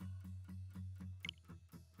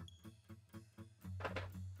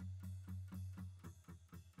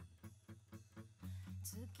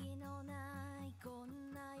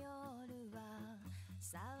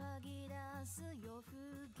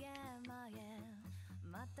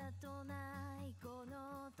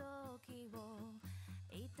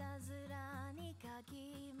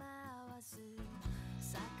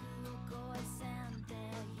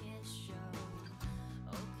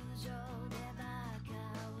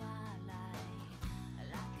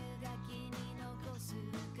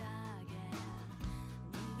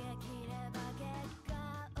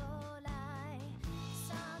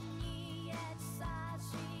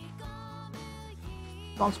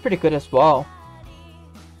 Sounds pretty good as well.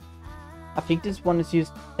 I think this one is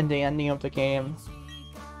used in the ending of the game.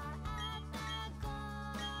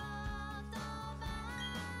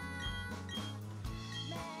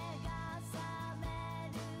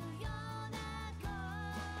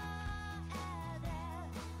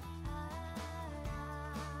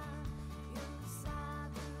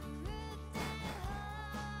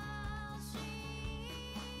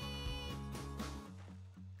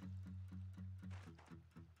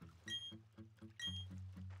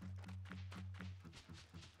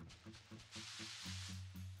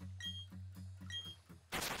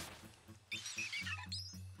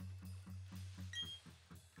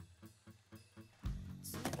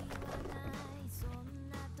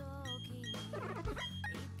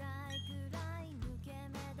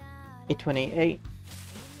 $8.28.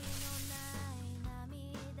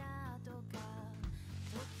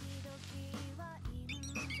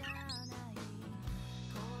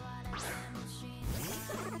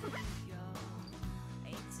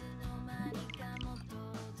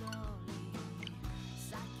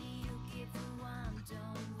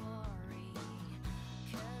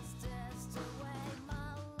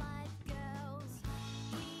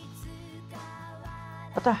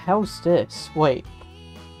 What the hell is this? Wait.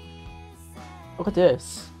 Look at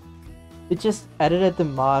this. It just edited the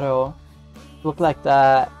model. Look like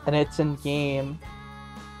that, and it's in game.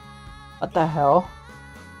 What the hell?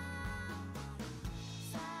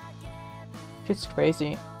 It's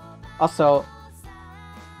crazy. Also,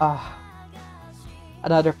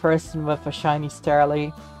 another person with a shiny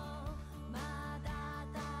Starly.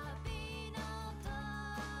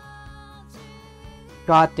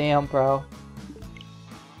 God damn, bro.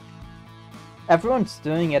 Everyone's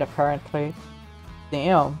doing it apparently.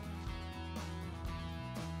 Damn.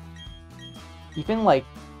 Even like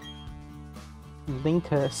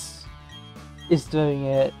Linkus is doing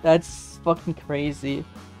it. That's fucking crazy.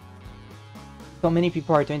 So many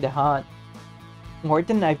people are doing the hunt. More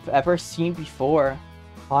than I've ever seen before,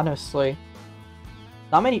 honestly.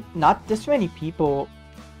 Not this many people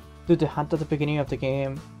do the hunt at the beginning of the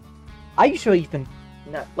game. I usually even,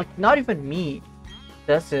 not even me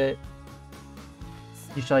does it.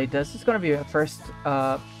 Usually this is gonna be a first,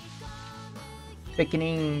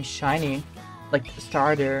 beginning shiny, like,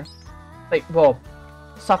 starter. Like, well,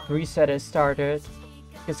 soft reset is started,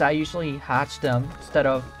 because I usually hatch them instead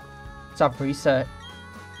of soft reset.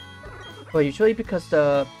 But usually because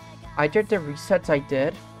either the resets I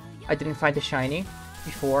didn't find the shiny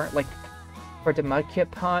before, like for the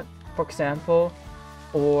Mudkip hunt, for example,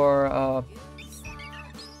 or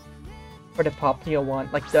for the Popplio one.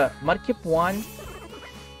 Like the Mudkip one,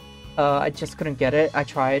 I just couldn't get it. I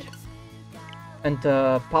tried, and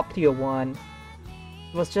the Popplio one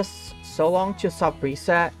was just so long to soft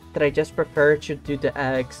reset that I just preferred to do the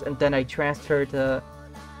eggs, and then I transferred the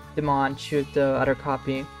Demon to the other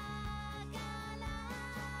copy.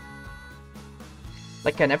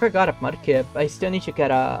 Like, I never got a Mudkip. I still need to get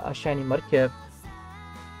a shiny Mudkip.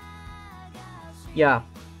 Yeah,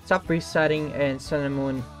 soft resetting and Sun and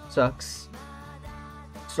Moon sucks.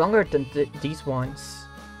 It's longer than these ones.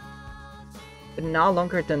 But not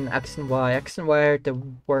longer than X and Y. X and Y are the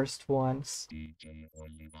worst ones. I'm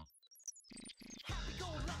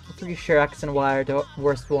pretty sure X and Y are the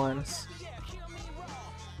worst ones.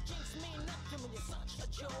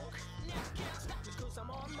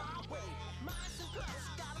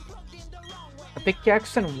 I think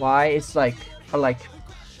X and Y is like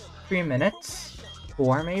 3 minutes,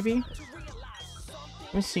 4 maybe.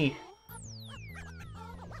 Let me see.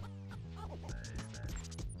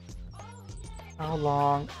 How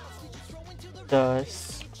long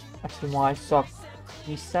does X and Y soft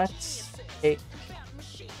resets take?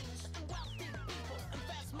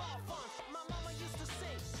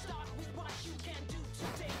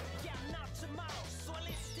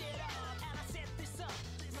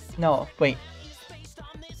 No, wait.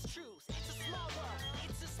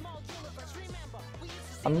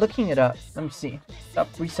 I'm looking it up. Let me see. Stop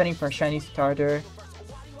resetting for a shiny starter.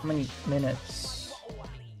 How many minutes?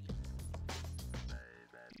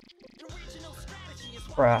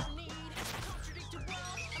 Bruh.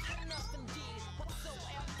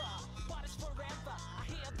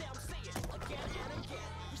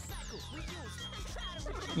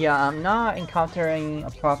 Yeah, I'm not encountering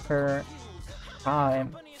a proper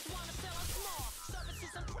time.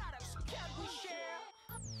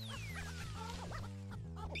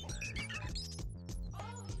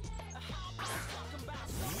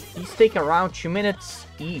 These take around 2 minutes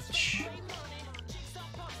each.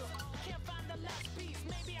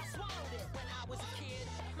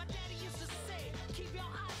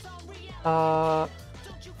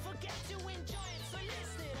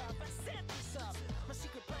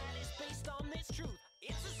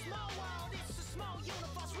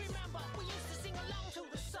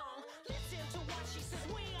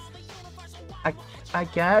 I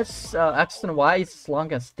guess X and Y is as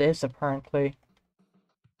long as this, apparently.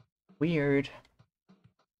 Weird.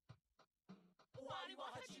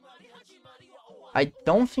 I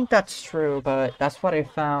don't think that's true, but that's what I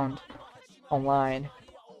found online.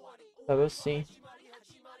 So we'll see.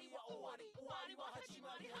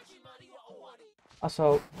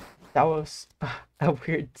 Also, that was a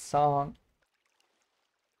weird song.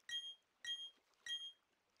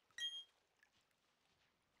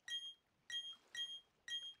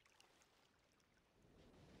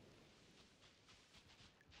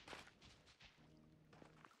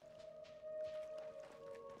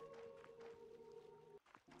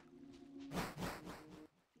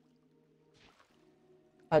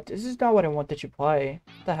 This is not what I wanted to play.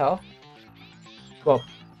 What the hell? Well,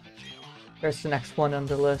 there's the next one on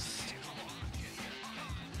the list.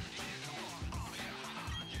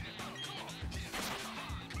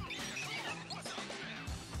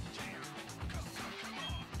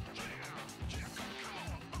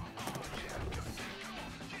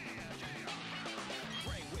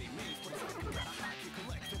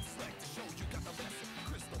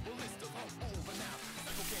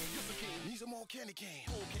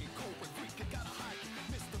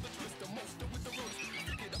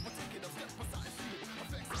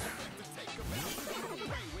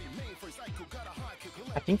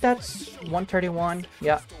 I think that's 131.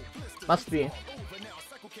 Yeah, must be.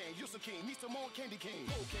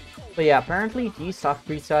 But yeah, apparently these soft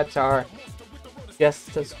resets are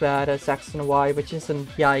just as bad as X and Y, which isn't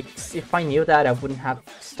yikes. If I knew that, I wouldn't have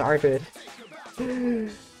started.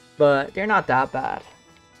 But they're not that bad.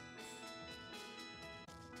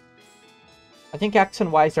 I think X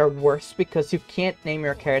and Y's are worse because you can't name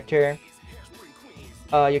your character.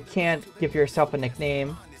 You can't give yourself a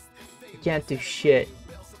nickname. You can't do shit.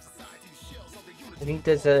 I think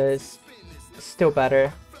this is still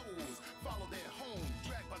better.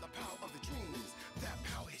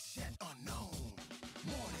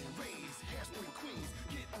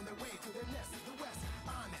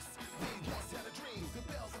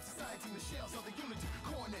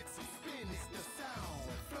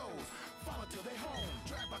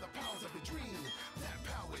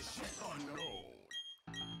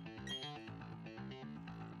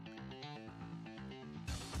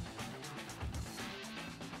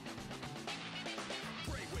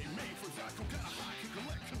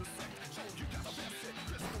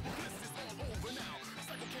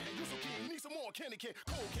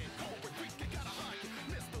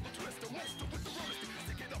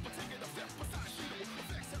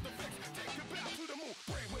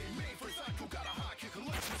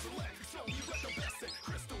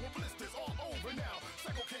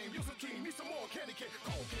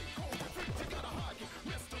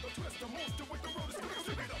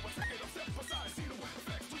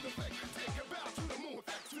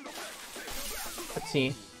 Let's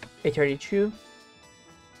see. 832.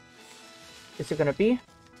 Is it gonna be?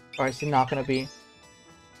 Or is it not gonna be?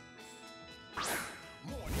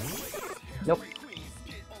 Nope.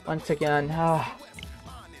 Once again,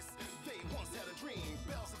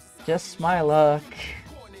 just my luck.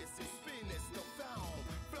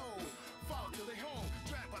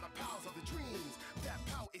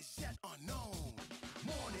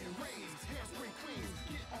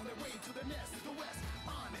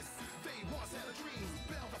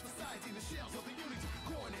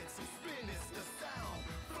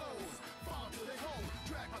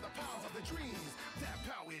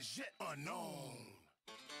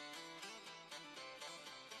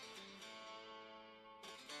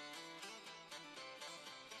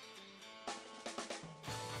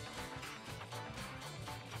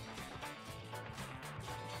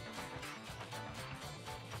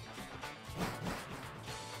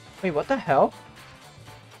 Wait, what the hell?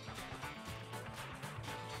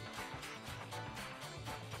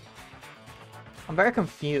 I'm very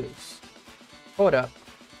confused. Hold up.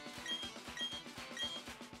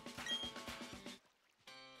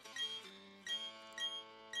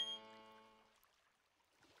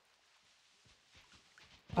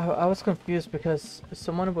 I was confused because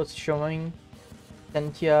someone was showing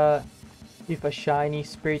Cynthia with a shiny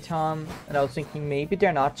Spiritomb, and I was thinking maybe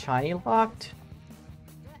they're not shiny locked.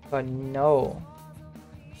 But no,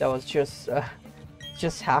 that was just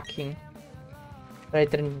hacking that I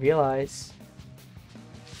didn't realize.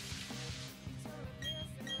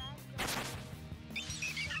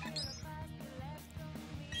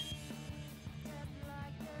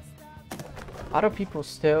 A lot of people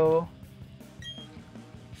still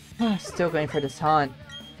going for this hunt.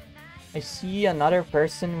 I see another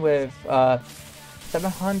person with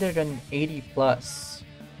 780 plus.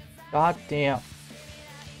 God damn.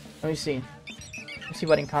 Let me see. Let's see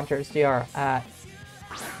what encounters they are at.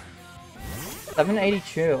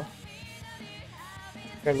 782.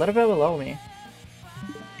 They're a little bit below me.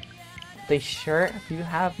 They sure do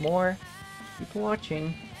have more people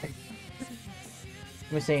watching. Let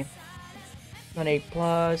me see. 28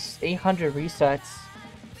 plus 800 resets.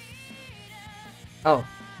 Oh.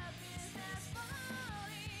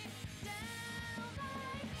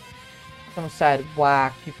 Someone said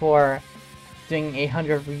whack before doing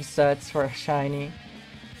 800 resets for a shiny.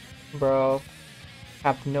 Bro,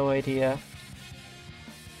 have no idea.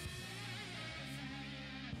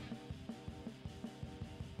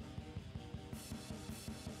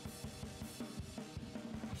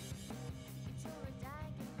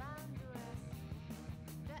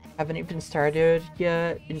 Haven't even started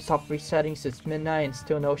yet. Been stopped resetting since midnight and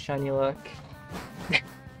still no shiny luck.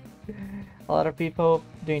 A lot of people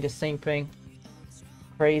doing the same thing.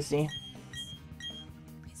 Crazy.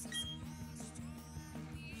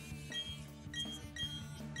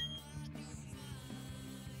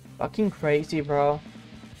 Fucking crazy, bro.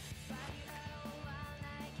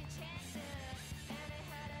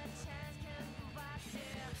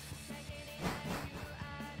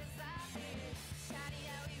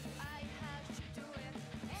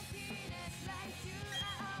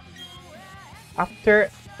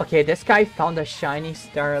 Okay, this guy found a shiny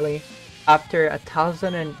Starly after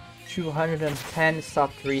 1,210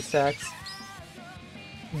 soft resets.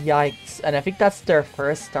 Yikes, and I think that's their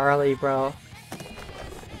first Starly, bro.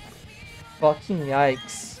 Fucking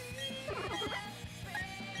yikes.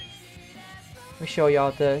 Let me show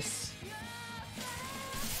y'all this.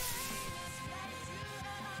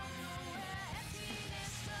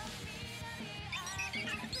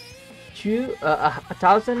 Two,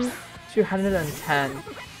 1,210.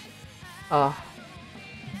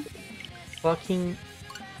 Fucking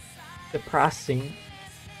depressing.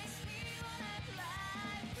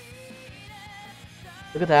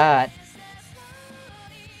 Look at that.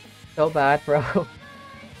 So bad, bro.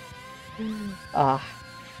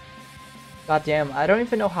 Goddamn, I don't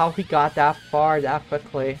even know how he got that far that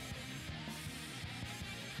quickly.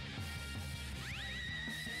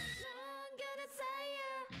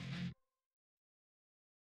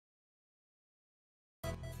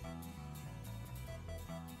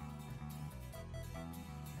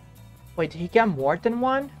 Wait, did he get more than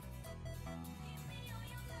one?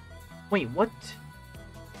 Wait, what?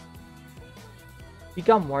 He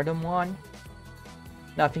got more than one?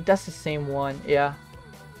 No, I think that's the same one. Yeah.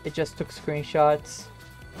 It just took screenshots.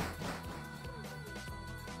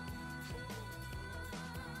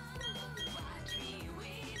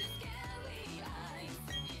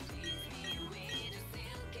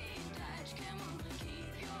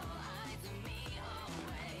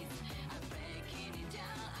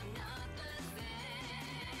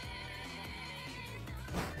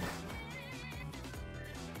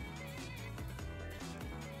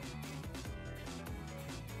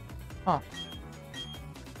 Huh.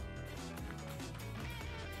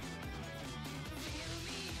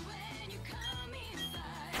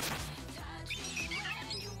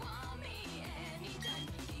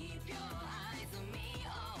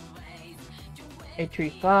 Eight,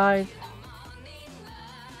 835.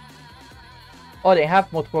 Oh, they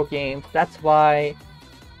have multiple games. That's why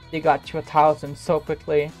they got to 1,000 so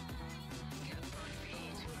quickly.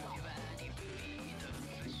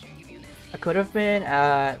 I could have been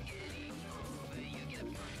at...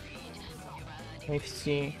 Let me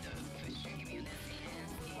see.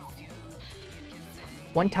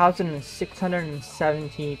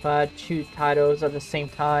 1,670 if I had 2 titles at the same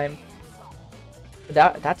time.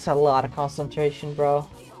 That's a lot of concentration, bro.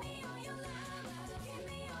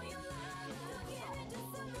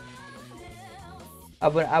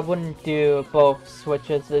 I wouldn't do both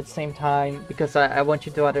switches at the same time because I want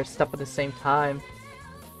you to do other stuff at the same time.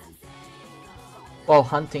 While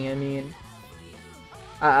hunting, I mean.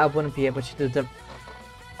 I wouldn't be able to do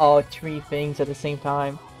all 3 things at the same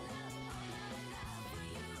time.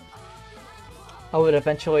 I would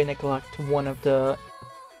eventually neglect one of the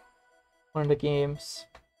games.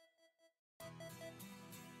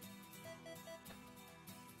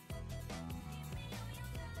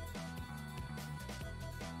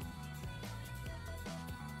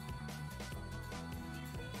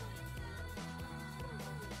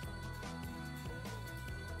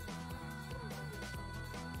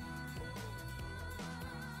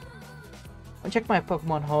 I checked my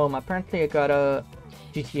Pokemon Home. Apparently I got a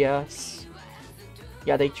GTS.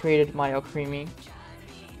 Yeah, they traded my Alcremie.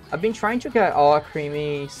 I've been trying to get all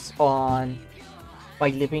Alcremies on my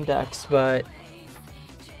living decks, but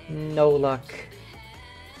no luck.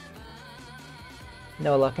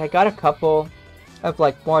 No luck. I got a couple of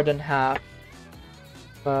like more than half,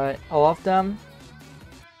 but all of them,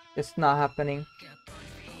 it's not happening.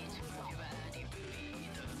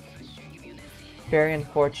 Very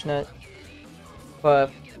unfortunate.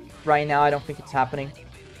 But right now, I don't think it's happening.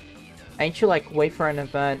 I need to like wait for an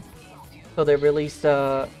event so they release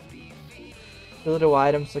the little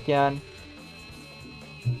items again.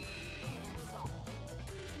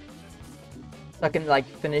 So I can like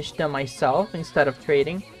finish them myself instead of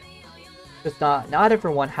trading. Because not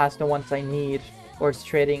everyone has the ones I need or is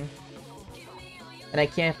trading. And I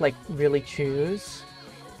can't like really choose.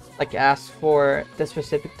 Like ask for the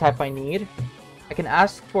specific type I need. I can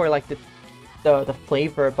ask for like the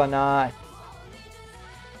flavor, but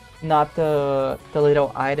not the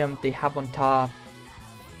little item they have on top.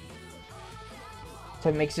 So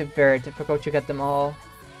it makes it very difficult to get them all.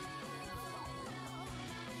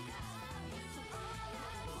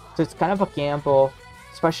 So it's kind of a gamble,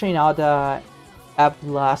 especially now that I have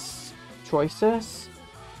less choices,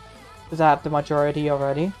 because I have the majority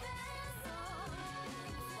already.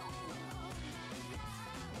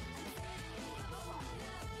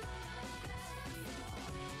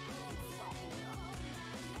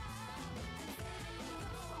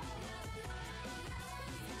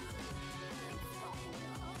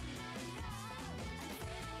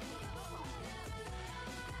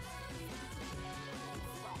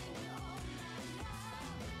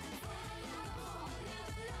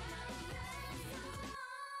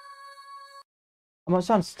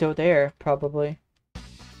 Amazon's still there, probably.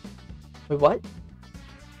 Wait, what?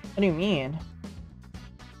 What do you mean?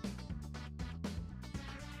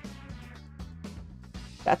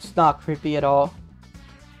 That's not creepy at all.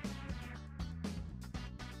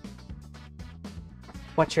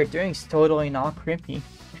 What you're doing is totally not creepy.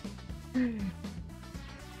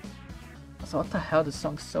 So what the hell? This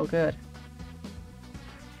song's so good.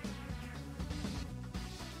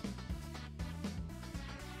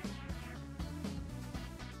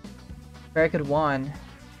 Very good one.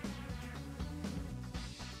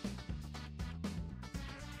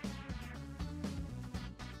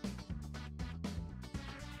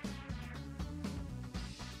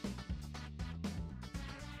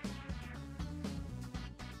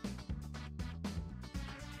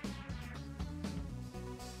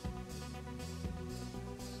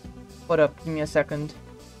 Hold up, give me a second.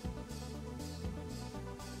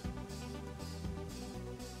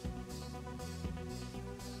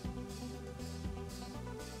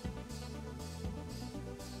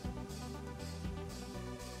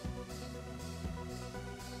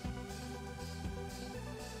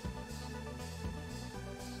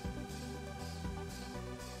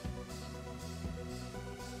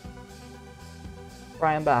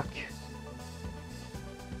 Right, I'm back.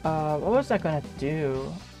 What was I gonna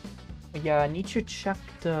do? Yeah, I need to check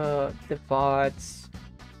the VODs.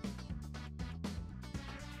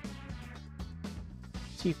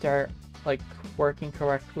 See if they're like working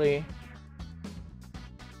correctly.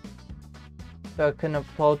 So I can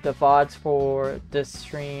upload the VODs for this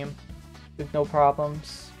stream with no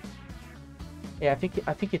problems. Yeah, I think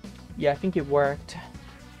it worked.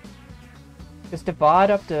 Because the VOD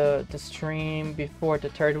of the stream before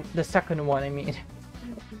the second one, I mean,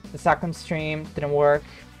 the second stream didn't work.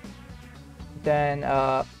 Then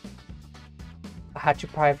I had to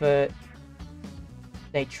private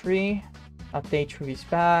day 3. Now day 3 is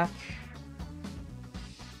back.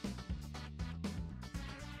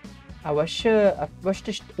 I wish the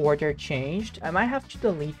order changed. I might have to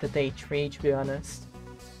delete the day 3 to be honest.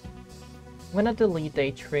 I'm gonna delete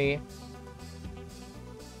day 3.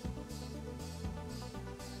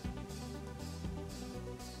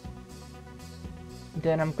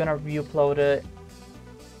 Then I'm gonna re-upload it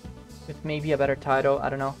with maybe a better title, I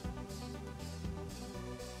don't know.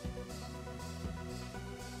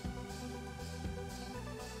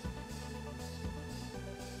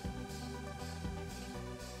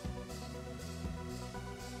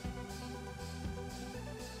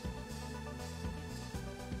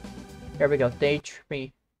 Here we go, day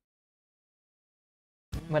 3.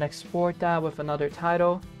 I'm gonna export that with another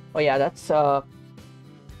title. Oh yeah, that's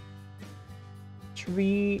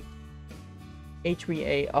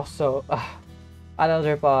 3A also.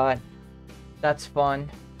 Another bot. That's fun.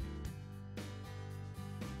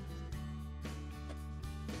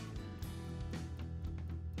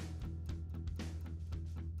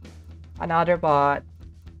 Another bot.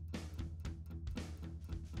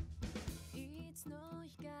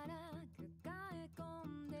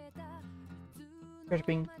 There's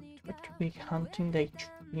been Turtwig hunting day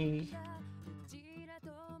 3.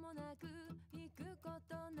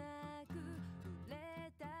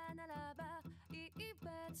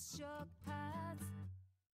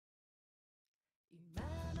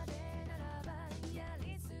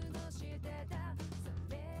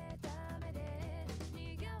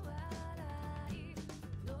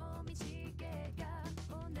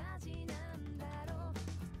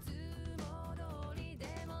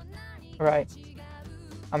 Alright,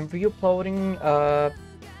 I'm re-uploading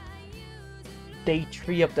day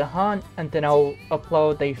 3 of the hunt, and then I'll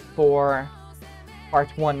upload day 4, part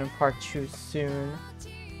 1 and part 2 soon.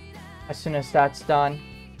 As soon as that's done.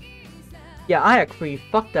 Yeah, I agree,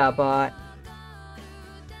 fuck that bot.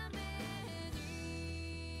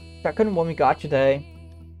 Second one we got today.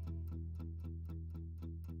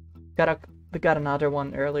 We got another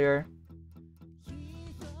one earlier.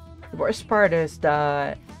 The worst part is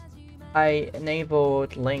that I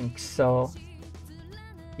enabled links, so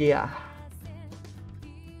yeah,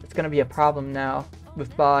 it's gonna be a problem now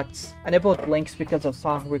with bots. I enabled links because of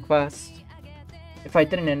song requests. If I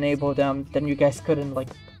didn't enable them, then you guys couldn't like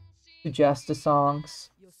suggest the songs.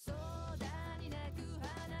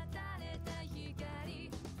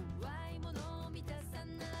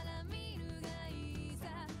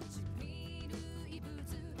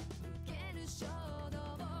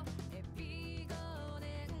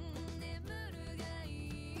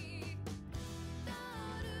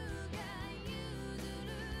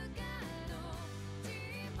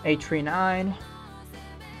 A39,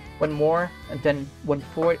 one more, and then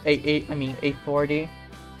 140, 840.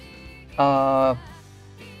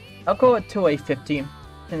 I'll go to a 50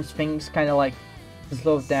 since things kind of like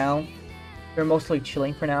slowed down. They're mostly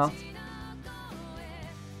chilling for now.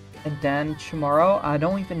 And then tomorrow, I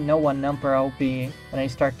don't even know what number I'll be when I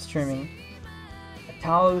start streaming.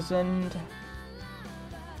 1,000,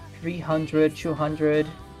 300, 200,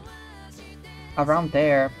 around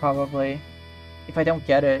there probably. If I don't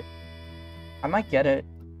get it, I might get it.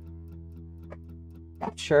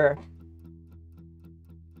 Not sure.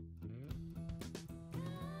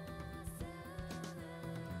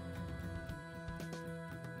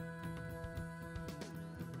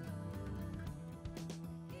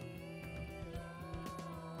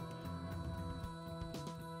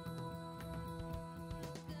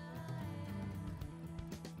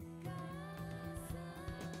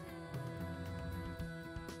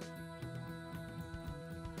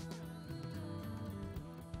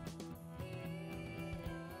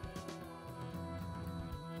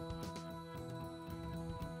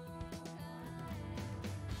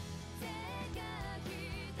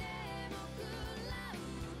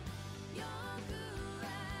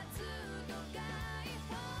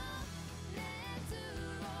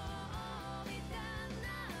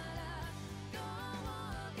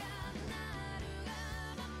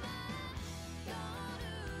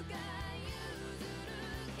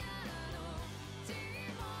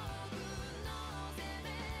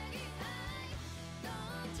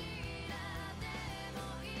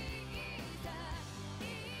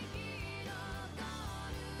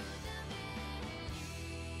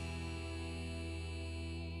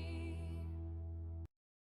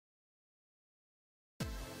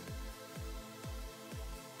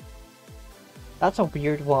 That's a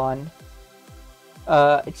weird one.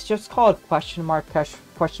 It's just called question mark,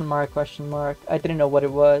 question mark, question mark. I didn't know what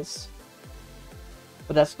it was.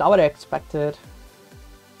 But that's not what I expected.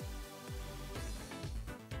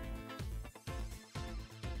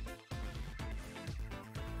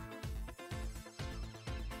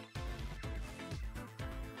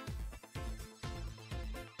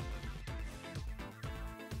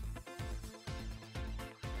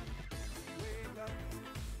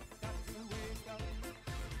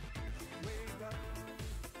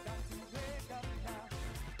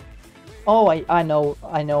 Oh, I know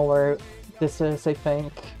where this is, I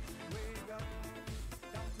think.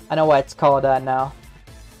 I know why it's called that now.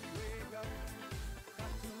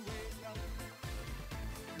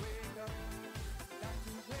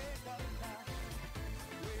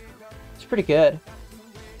 It's pretty good.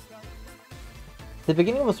 The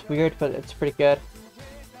beginning was weird, but it's pretty good.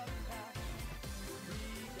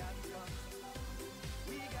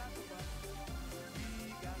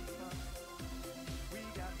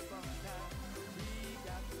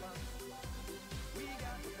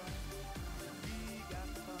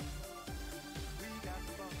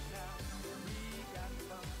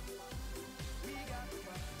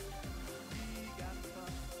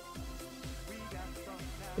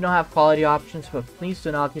 You don't have quality options, but please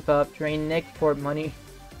do not give up. Drain Nick for money.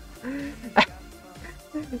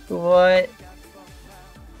 What?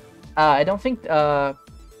 I don't think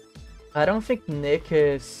Nick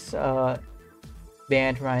is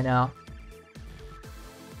banned right now.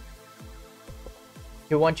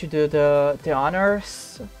 You want to do the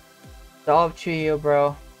honors? It's all up to you,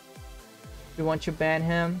 bro. You want to ban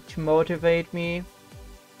him to motivate me?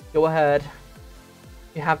 Go ahead.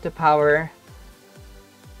 You have the power.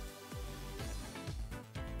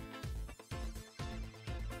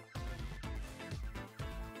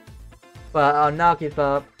 But I'll not give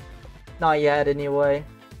up. Not yet, anyway.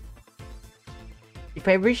 If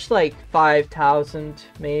I reach like 5,000,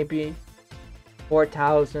 maybe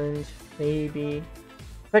 4,000, maybe.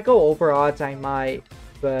 If I go over odds, I might,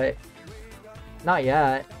 but not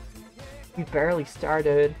yet. We barely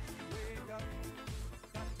started.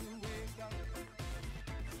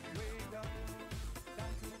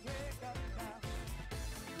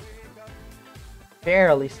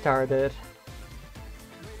 Barely started.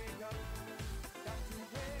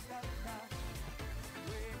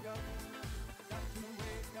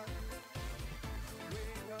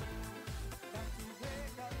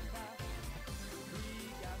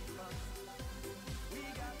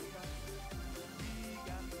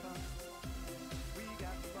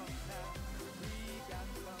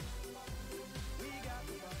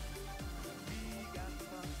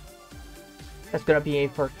 That's gonna be a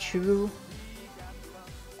for 2.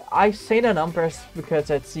 I say the numbers because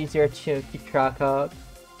it's easier to keep track of.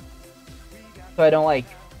 So I don't like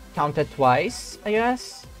count it twice, I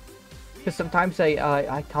guess. Because sometimes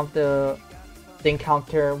I count the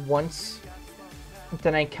encounter once,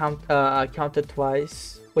 then I count it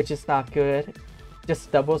twice, which is not good.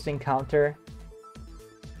 Just doubles encounter.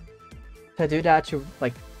 I do that to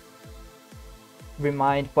like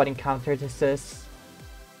remind what encounter this is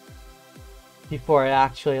before I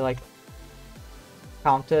actually like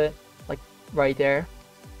count it like right there.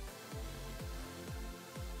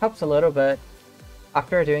 Helps a little bit.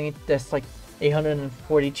 After doing this like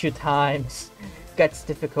 842 times, gets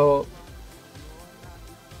difficult.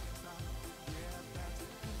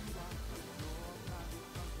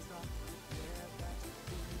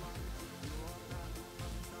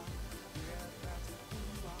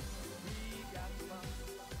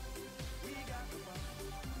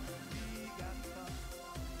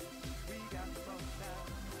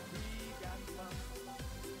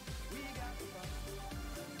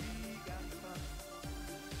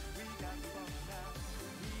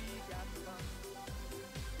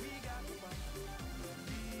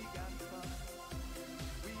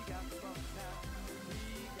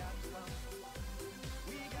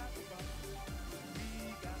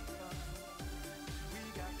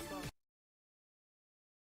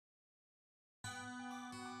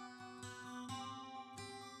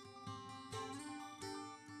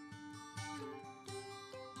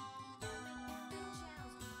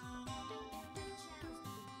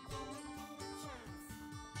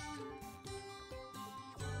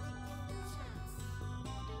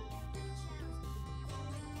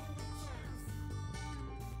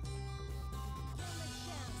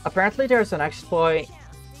 Apparently there's an exploit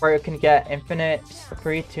where you can get infinite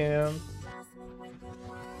free tomb.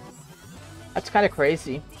 That's kind of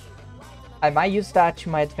crazy. I might use that to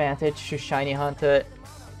my advantage to shiny hunt it.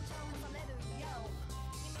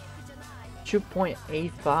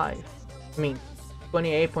 2.85. I mean,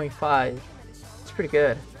 28.5. It's pretty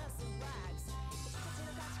good.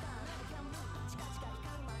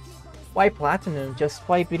 Why platinum? Just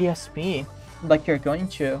why BDSP? Like you're going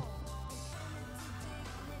to.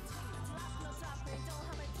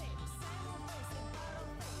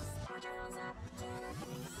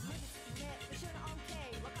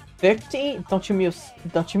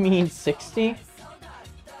 $50? Don't you mean 60?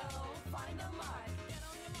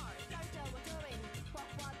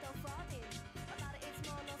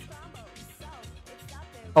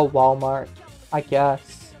 Oh, Walmart, I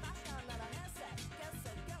guess.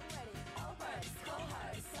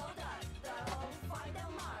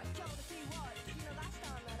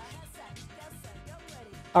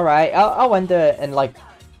 Alright, I'll end it in like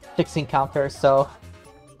 6 encounters, so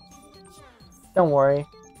don't worry.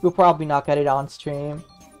 We'll probably not get it on stream.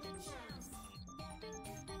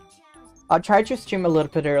 I'll try to stream a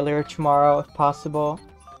little bit earlier tomorrow if possible.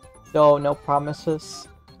 Though no promises.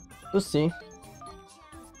 We'll see.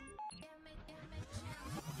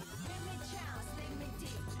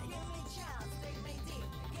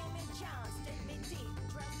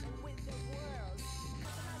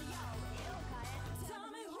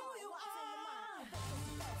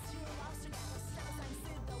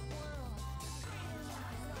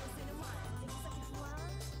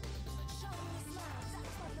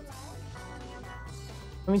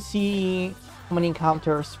 Let me see how many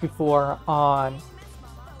encounters before on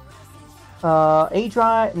A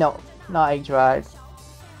Drive. No, not A Drive.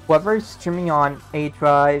 Whoever is streaming on A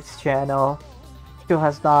Drive's channel still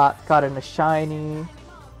has not gotten a shiny.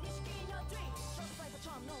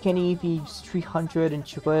 Kenny Bee's 300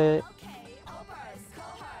 into it.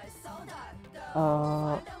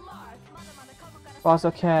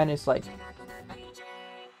 Razokan is like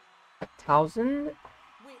 1,000.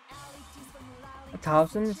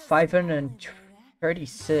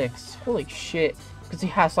 1,536. Holy shit. Because he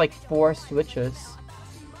has like 4 switches.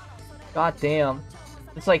 God damn.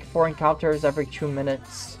 It's like 4 encounters every 2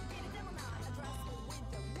 minutes.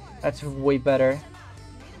 That's way better.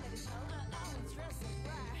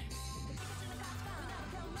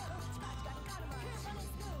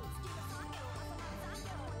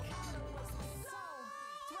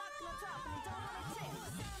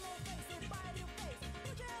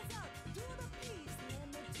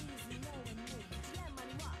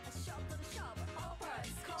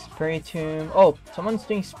 Spray Tomb. Oh, someone's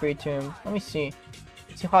doing Spray Tomb. Let me see.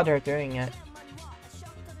 See how they're doing it.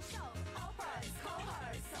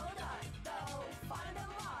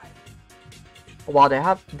 Wow, they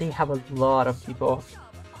have a lot of people.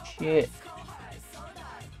 Shit.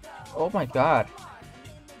 Oh my god.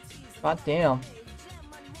 God damn.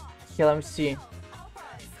 Okay, let me see.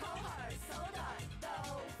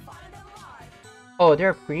 Oh,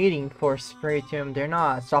 they're breeding for Spray Tomb. They're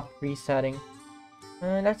not soft resetting.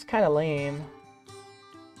 That's kind of lame.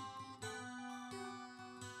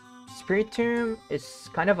 Spirit Tomb is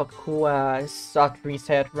kind of a cool soft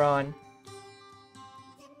reset run.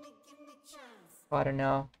 I don't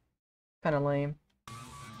know. Kind of lame.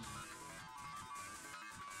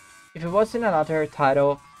 If it wasn't another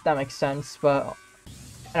title, that makes sense, but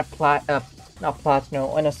in a not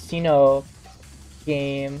Platinum, in a Sino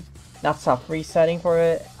game, not soft resetting for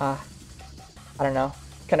it, I don't know,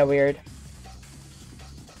 kinda weird.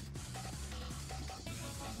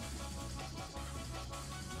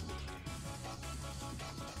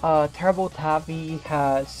 Terrible Tabby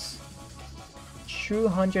has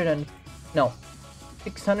 200 and, no,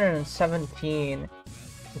 617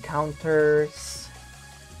 encounters.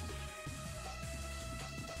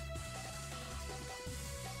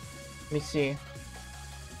 Let me see.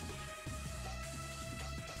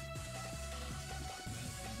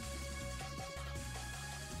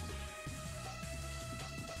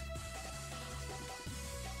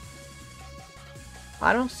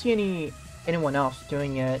 I don't see anyone else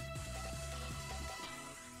doing it.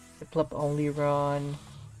 The flip only run.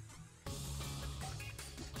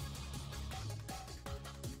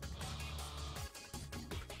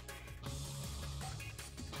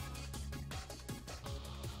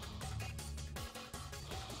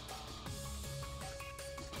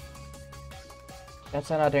 That's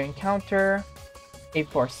another encounter.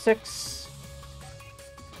 846.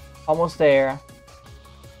 Almost there.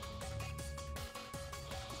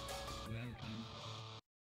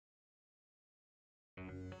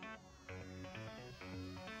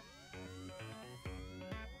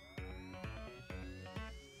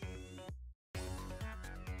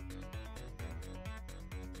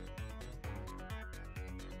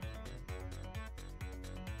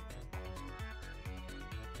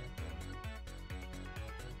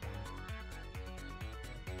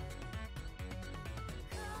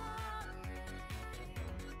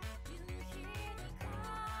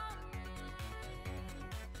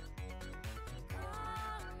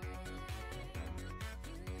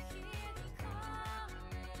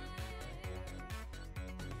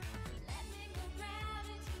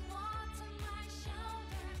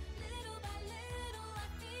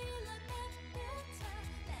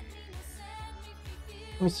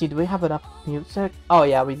 Let me see, do we have enough music? Oh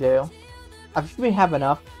yeah, we do. I think we have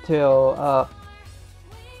enough to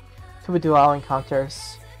do our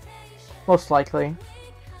encounters. Most likely.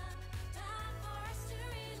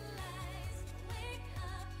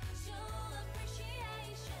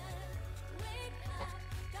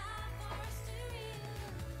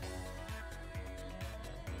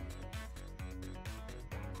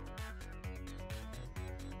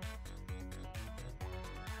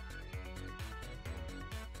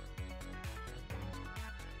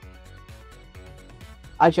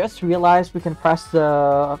 I just realized we can press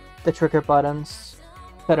the trigger buttons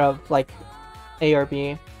instead of like A or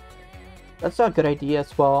B. That's a good idea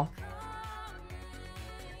as well.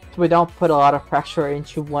 So we don't put a lot of pressure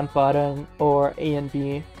into one button or A and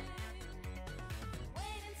B.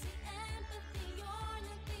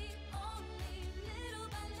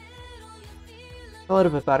 A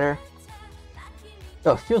little bit better.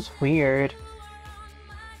 Oh, it feels weird.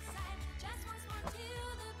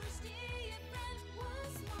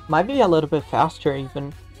 Might be a little bit faster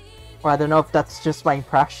even. Or I don't know if that's just my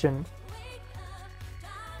impression.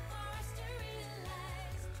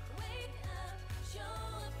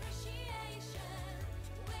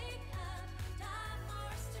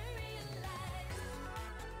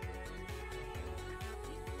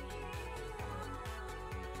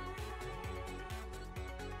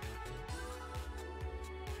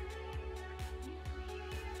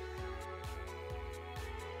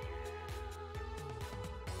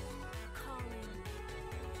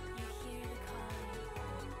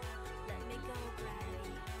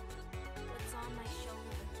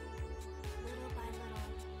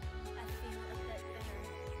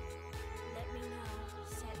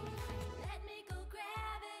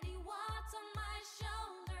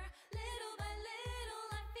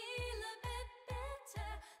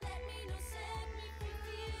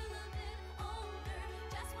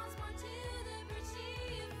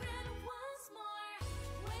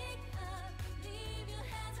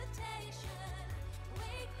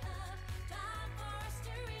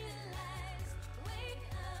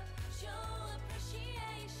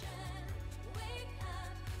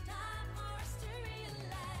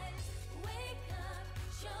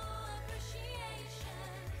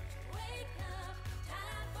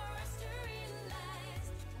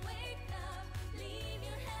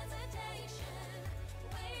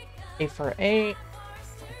 For 8.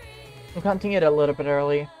 I'm counting it a little bit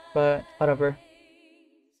early, but whatever.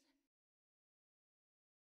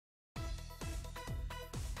 I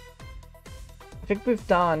think we've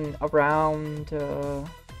done around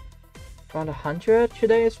 100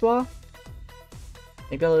 today as well.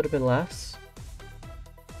 Maybe a little bit less.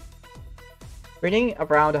 Reading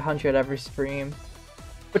around 100 every stream,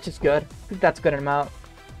 which is good. I think that's a good amount.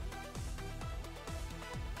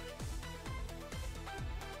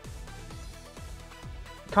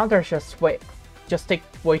 Counters just take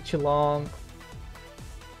way too long.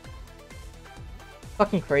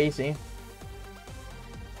 Fucking crazy.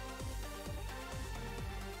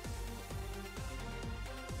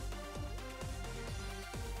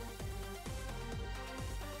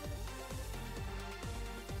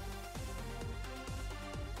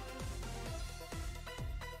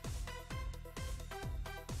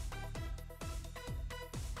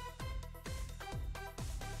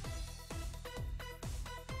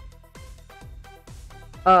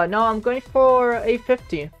 No, I'm going for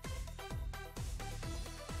 850.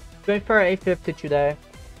 Going for 850 today.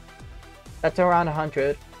 That's around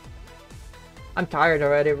 100. I'm tired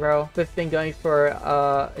already, bro. We've been going for,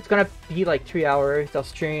 it's gonna be like 3 hours of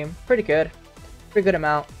stream. Pretty good. Pretty good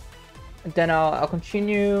amount. And then I'll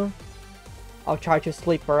continue. I'll try to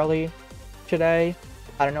sleep early today.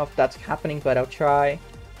 I don't know if that's happening, but I'll try.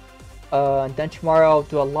 And then tomorrow I'll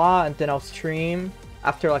do a lot, and then I'll stream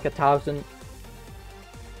after like 1,000.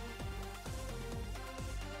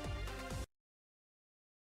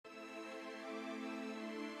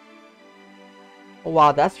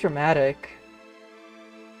 Wow, that's dramatic.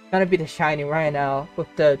 Gonna be the shiny right now with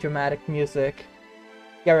the dramatic music.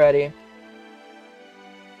 Get ready.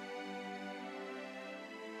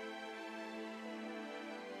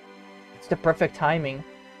 It's the perfect timing.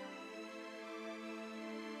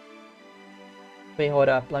 Wait, hold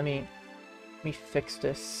up. Let me fix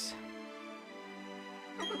this.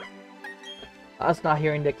 I was not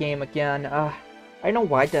hearing the game again. I don't know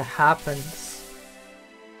why that happens.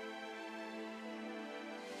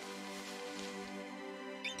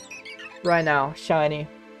 Right now, shiny.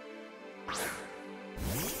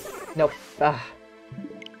 Nope. I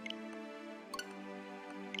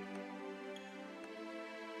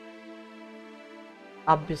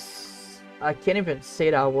can't even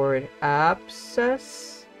say that word.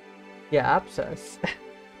 Abscess? Yeah, abscess.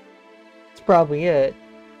 That's probably it.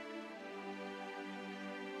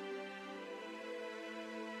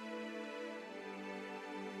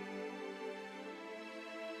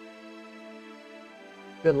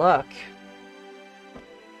 Good luck.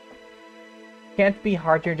 Can't be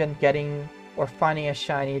harder than getting or finding a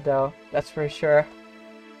shiny though, that's for sure.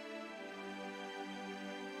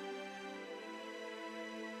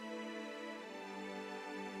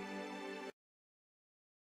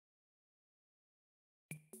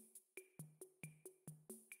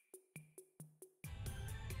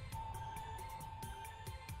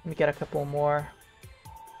 Let me get a couple more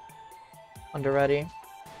on the ready.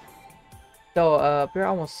 So, we're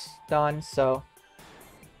almost done, so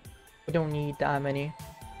we don't need that many.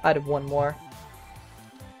 I have one more.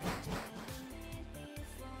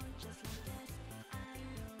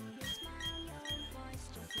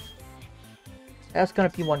 That's gonna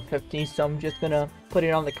be 150, so I'm just gonna put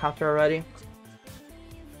it on the counter already.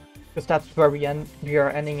 Because that's where we are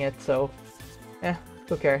ending it, so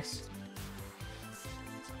who cares?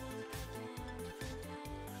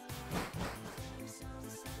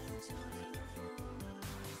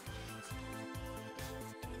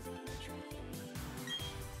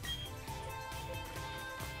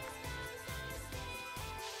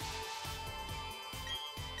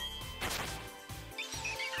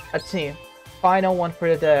 Let's see. Final one for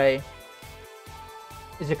the day.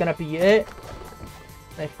 Is it gonna be it?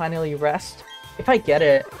 Can I finally rest? If I get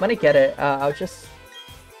it, when I get it, I'll just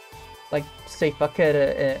like say fuck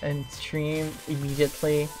it and stream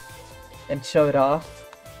immediately and show it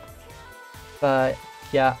off. But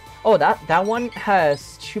yeah. Oh, that one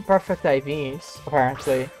has 2 perfect IVs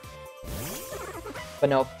apparently. But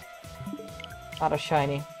nope. Not a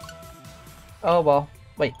shiny. Oh well.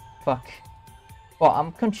 Wait. Fuck. Well,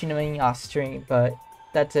 I'm continuing our stream, but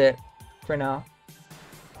that's it for now.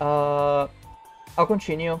 I'll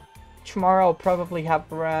continue. Tomorrow I'll probably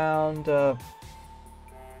have around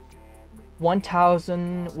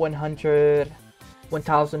 1,100,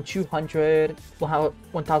 1,200,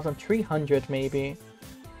 1,300 maybe.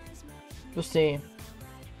 We'll see.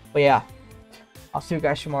 But yeah, I'll see you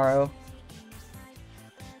guys tomorrow.